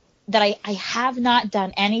you that I have not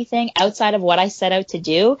done anything outside of what I set out to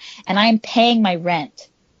do, and I am paying my rent.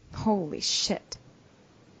 Holy shit.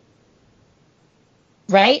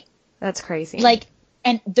 Right? That's crazy. Like,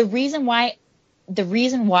 and the reason why the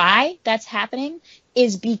reason why that's happening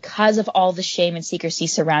is because of all the shame and secrecy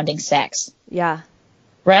surrounding sex. Yeah.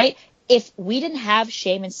 Right? If we didn't have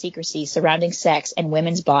shame and secrecy surrounding sex and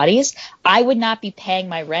women's bodies, I would not be paying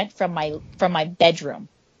my rent from my bedroom.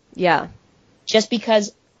 Yeah. Just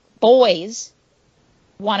because boys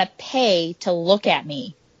want to pay to look at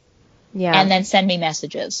me. Yeah. And then send me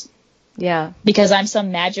messages. Yeah. Because I'm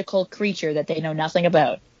some magical creature that they know nothing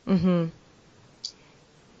about. Mm-hmm.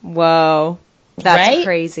 Whoa. That's right?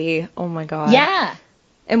 crazy. Oh my God. Yeah.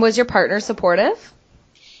 And was your partner supportive?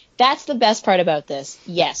 That's the best part about this.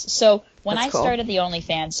 Yes. So when That's I cool. started the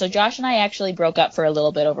OnlyFans, so Josh and I actually broke up for a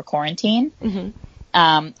little bit over quarantine. Mm-hmm.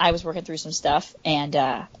 I was working through some stuff, and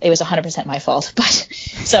it was 100% my fault. But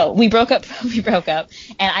so we broke up,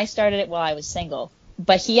 and I started it while I was single.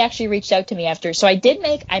 But he actually reached out to me after. So I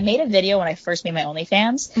made a video when I first made my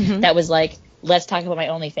OnlyFans that was like, let's talk about my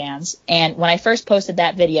OnlyFans. And when I first posted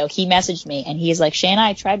that video, he messaged me and he's like, Shayna,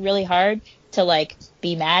 I tried really hard to like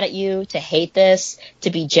be mad at you, to hate this,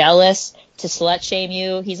 to be jealous, to slut shame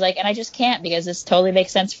you. He's like, and I just can't because this totally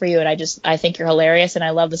makes sense for you. And I think you're hilarious and I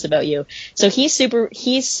love this about you. So he's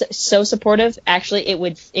so supportive. Actually, it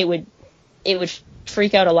would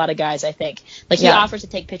freak out a lot of guys, I think. Like he offers to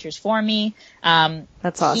take pictures for me.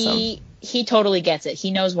 That's awesome. He totally gets it.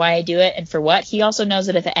 He knows why I do it and for what. He also knows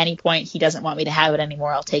that if at any point he doesn't want me to have it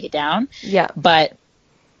anymore, I'll take it down. Yeah. But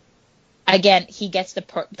again, he gets the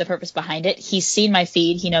purpose behind it. He's seen my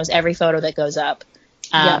feed. He knows every photo that goes up.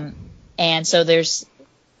 And so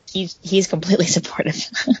he's completely supportive.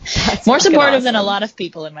 More supportive than a lot of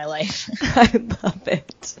people in my life. I love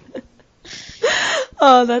it.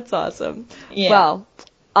 Oh, that's awesome. Yeah. Well,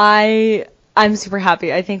 I'm super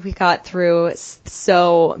happy. I think we got through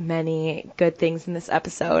so many good things in this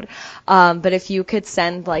episode. But if you could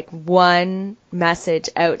send like one message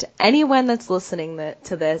out to anyone that's listening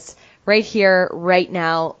to this right here, right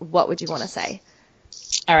now, what would you want to say?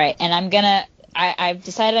 All right. And I've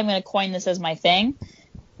decided I'm going to coin this as my thing.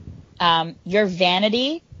 Your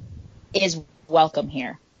vanity is welcome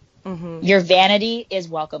here. Mm-hmm. Your vanity is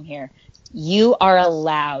welcome here. You are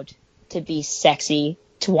allowed to be sexy,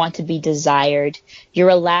 to want to be desired. You're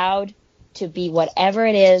allowed to be whatever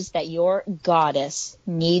it is that your goddess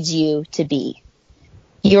needs you to be.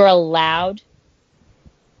 You're allowed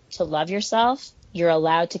to love yourself. You're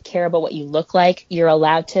allowed to care about what you look like. You're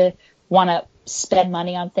allowed to want to spend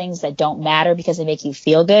money on things that don't matter because they make you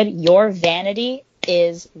feel good. Your vanity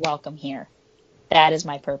is welcome here. That is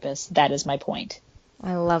my purpose. That is my point.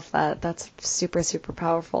 I love that. That's super, super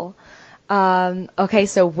powerful. Okay,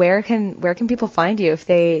 so where can people find you if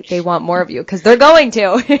they want more of you? Because they're going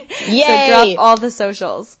to. Yay! So drop all the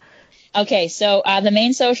socials. Okay, so the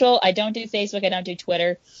main social, I don't do Facebook, I don't do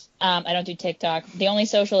Twitter, I don't do TikTok. The only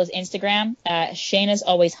social is Instagram. Shayna's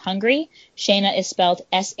Always Hungry. Shayna is spelled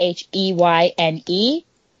SHEYNE,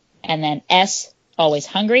 and then S, Always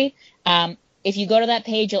Hungry. If you go to that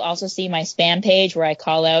page, you'll also see my spam page where I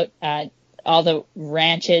call out all the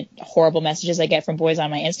rancid, horrible messages I get from boys on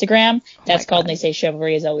my Instagram. That's called They Say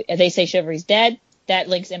Chivalry's Dead. That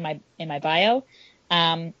link's in my bio.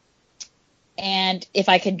 And if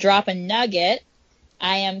I could drop a nugget,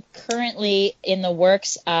 I am currently in the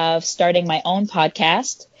works of starting my own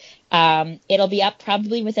podcast. It'll be up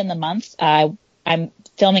probably within the month. I'm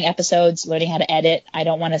filming episodes, learning how to edit. I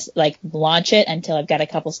don't want to launch it until I've got a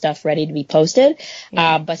couple stuff ready to be posted.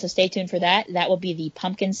 But so stay tuned for that. That will be the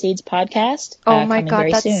Pumpkin Seeds podcast. Oh my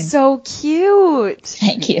God, that's soon. So cute.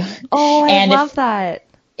 Thank you. Oh, I love that.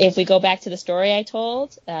 If we go back to the story I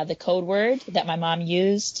told, the code word that my mom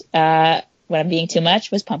used when I'm being too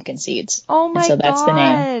much was pumpkin seeds. Oh my God. So that's the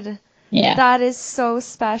name. Yeah. That is so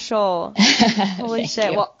special. Holy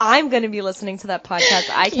shit. You. Well, I'm going to be listening to that podcast.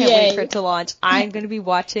 I can't wait for it to launch. I'm going to be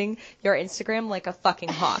watching your Instagram like a fucking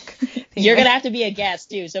hawk. You're going to have to be a guest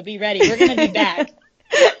too, so be ready. We're going to be back.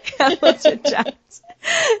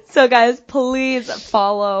 So guys, please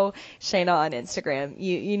follow Shayna on Instagram.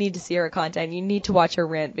 You need to see her content. You need to watch her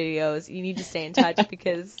rant videos. You need to stay in touch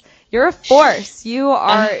because you're a force. You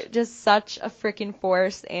are just such a freaking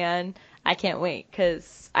force, and I can't wait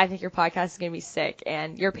because I think your podcast is going to be sick,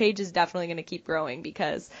 and your page is definitely going to keep growing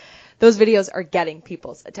because those videos are getting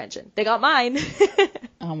people's attention. They got mine.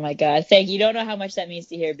 Oh my God. Thank you. You don't know how much that means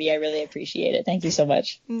to hear, B. I really appreciate it. Thank you so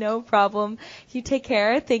much. No problem. You take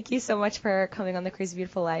care. Thank you so much for coming on The Crazy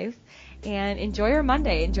Beautiful Life, and enjoy your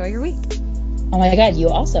Monday. Enjoy your week. Oh my God. You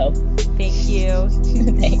also. Thank you.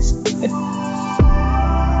 Thanks.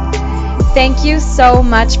 Thank you so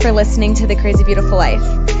much for listening to The Crazy Beautiful Life.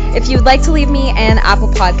 If you'd like to leave me an Apple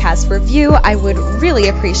Podcast review, I would really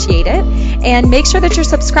appreciate it. And make sure that you're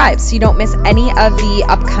subscribed so you don't miss any of the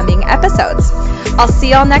upcoming episodes. I'll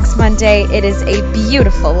see y'all next Monday. It is a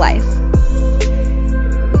beautiful life.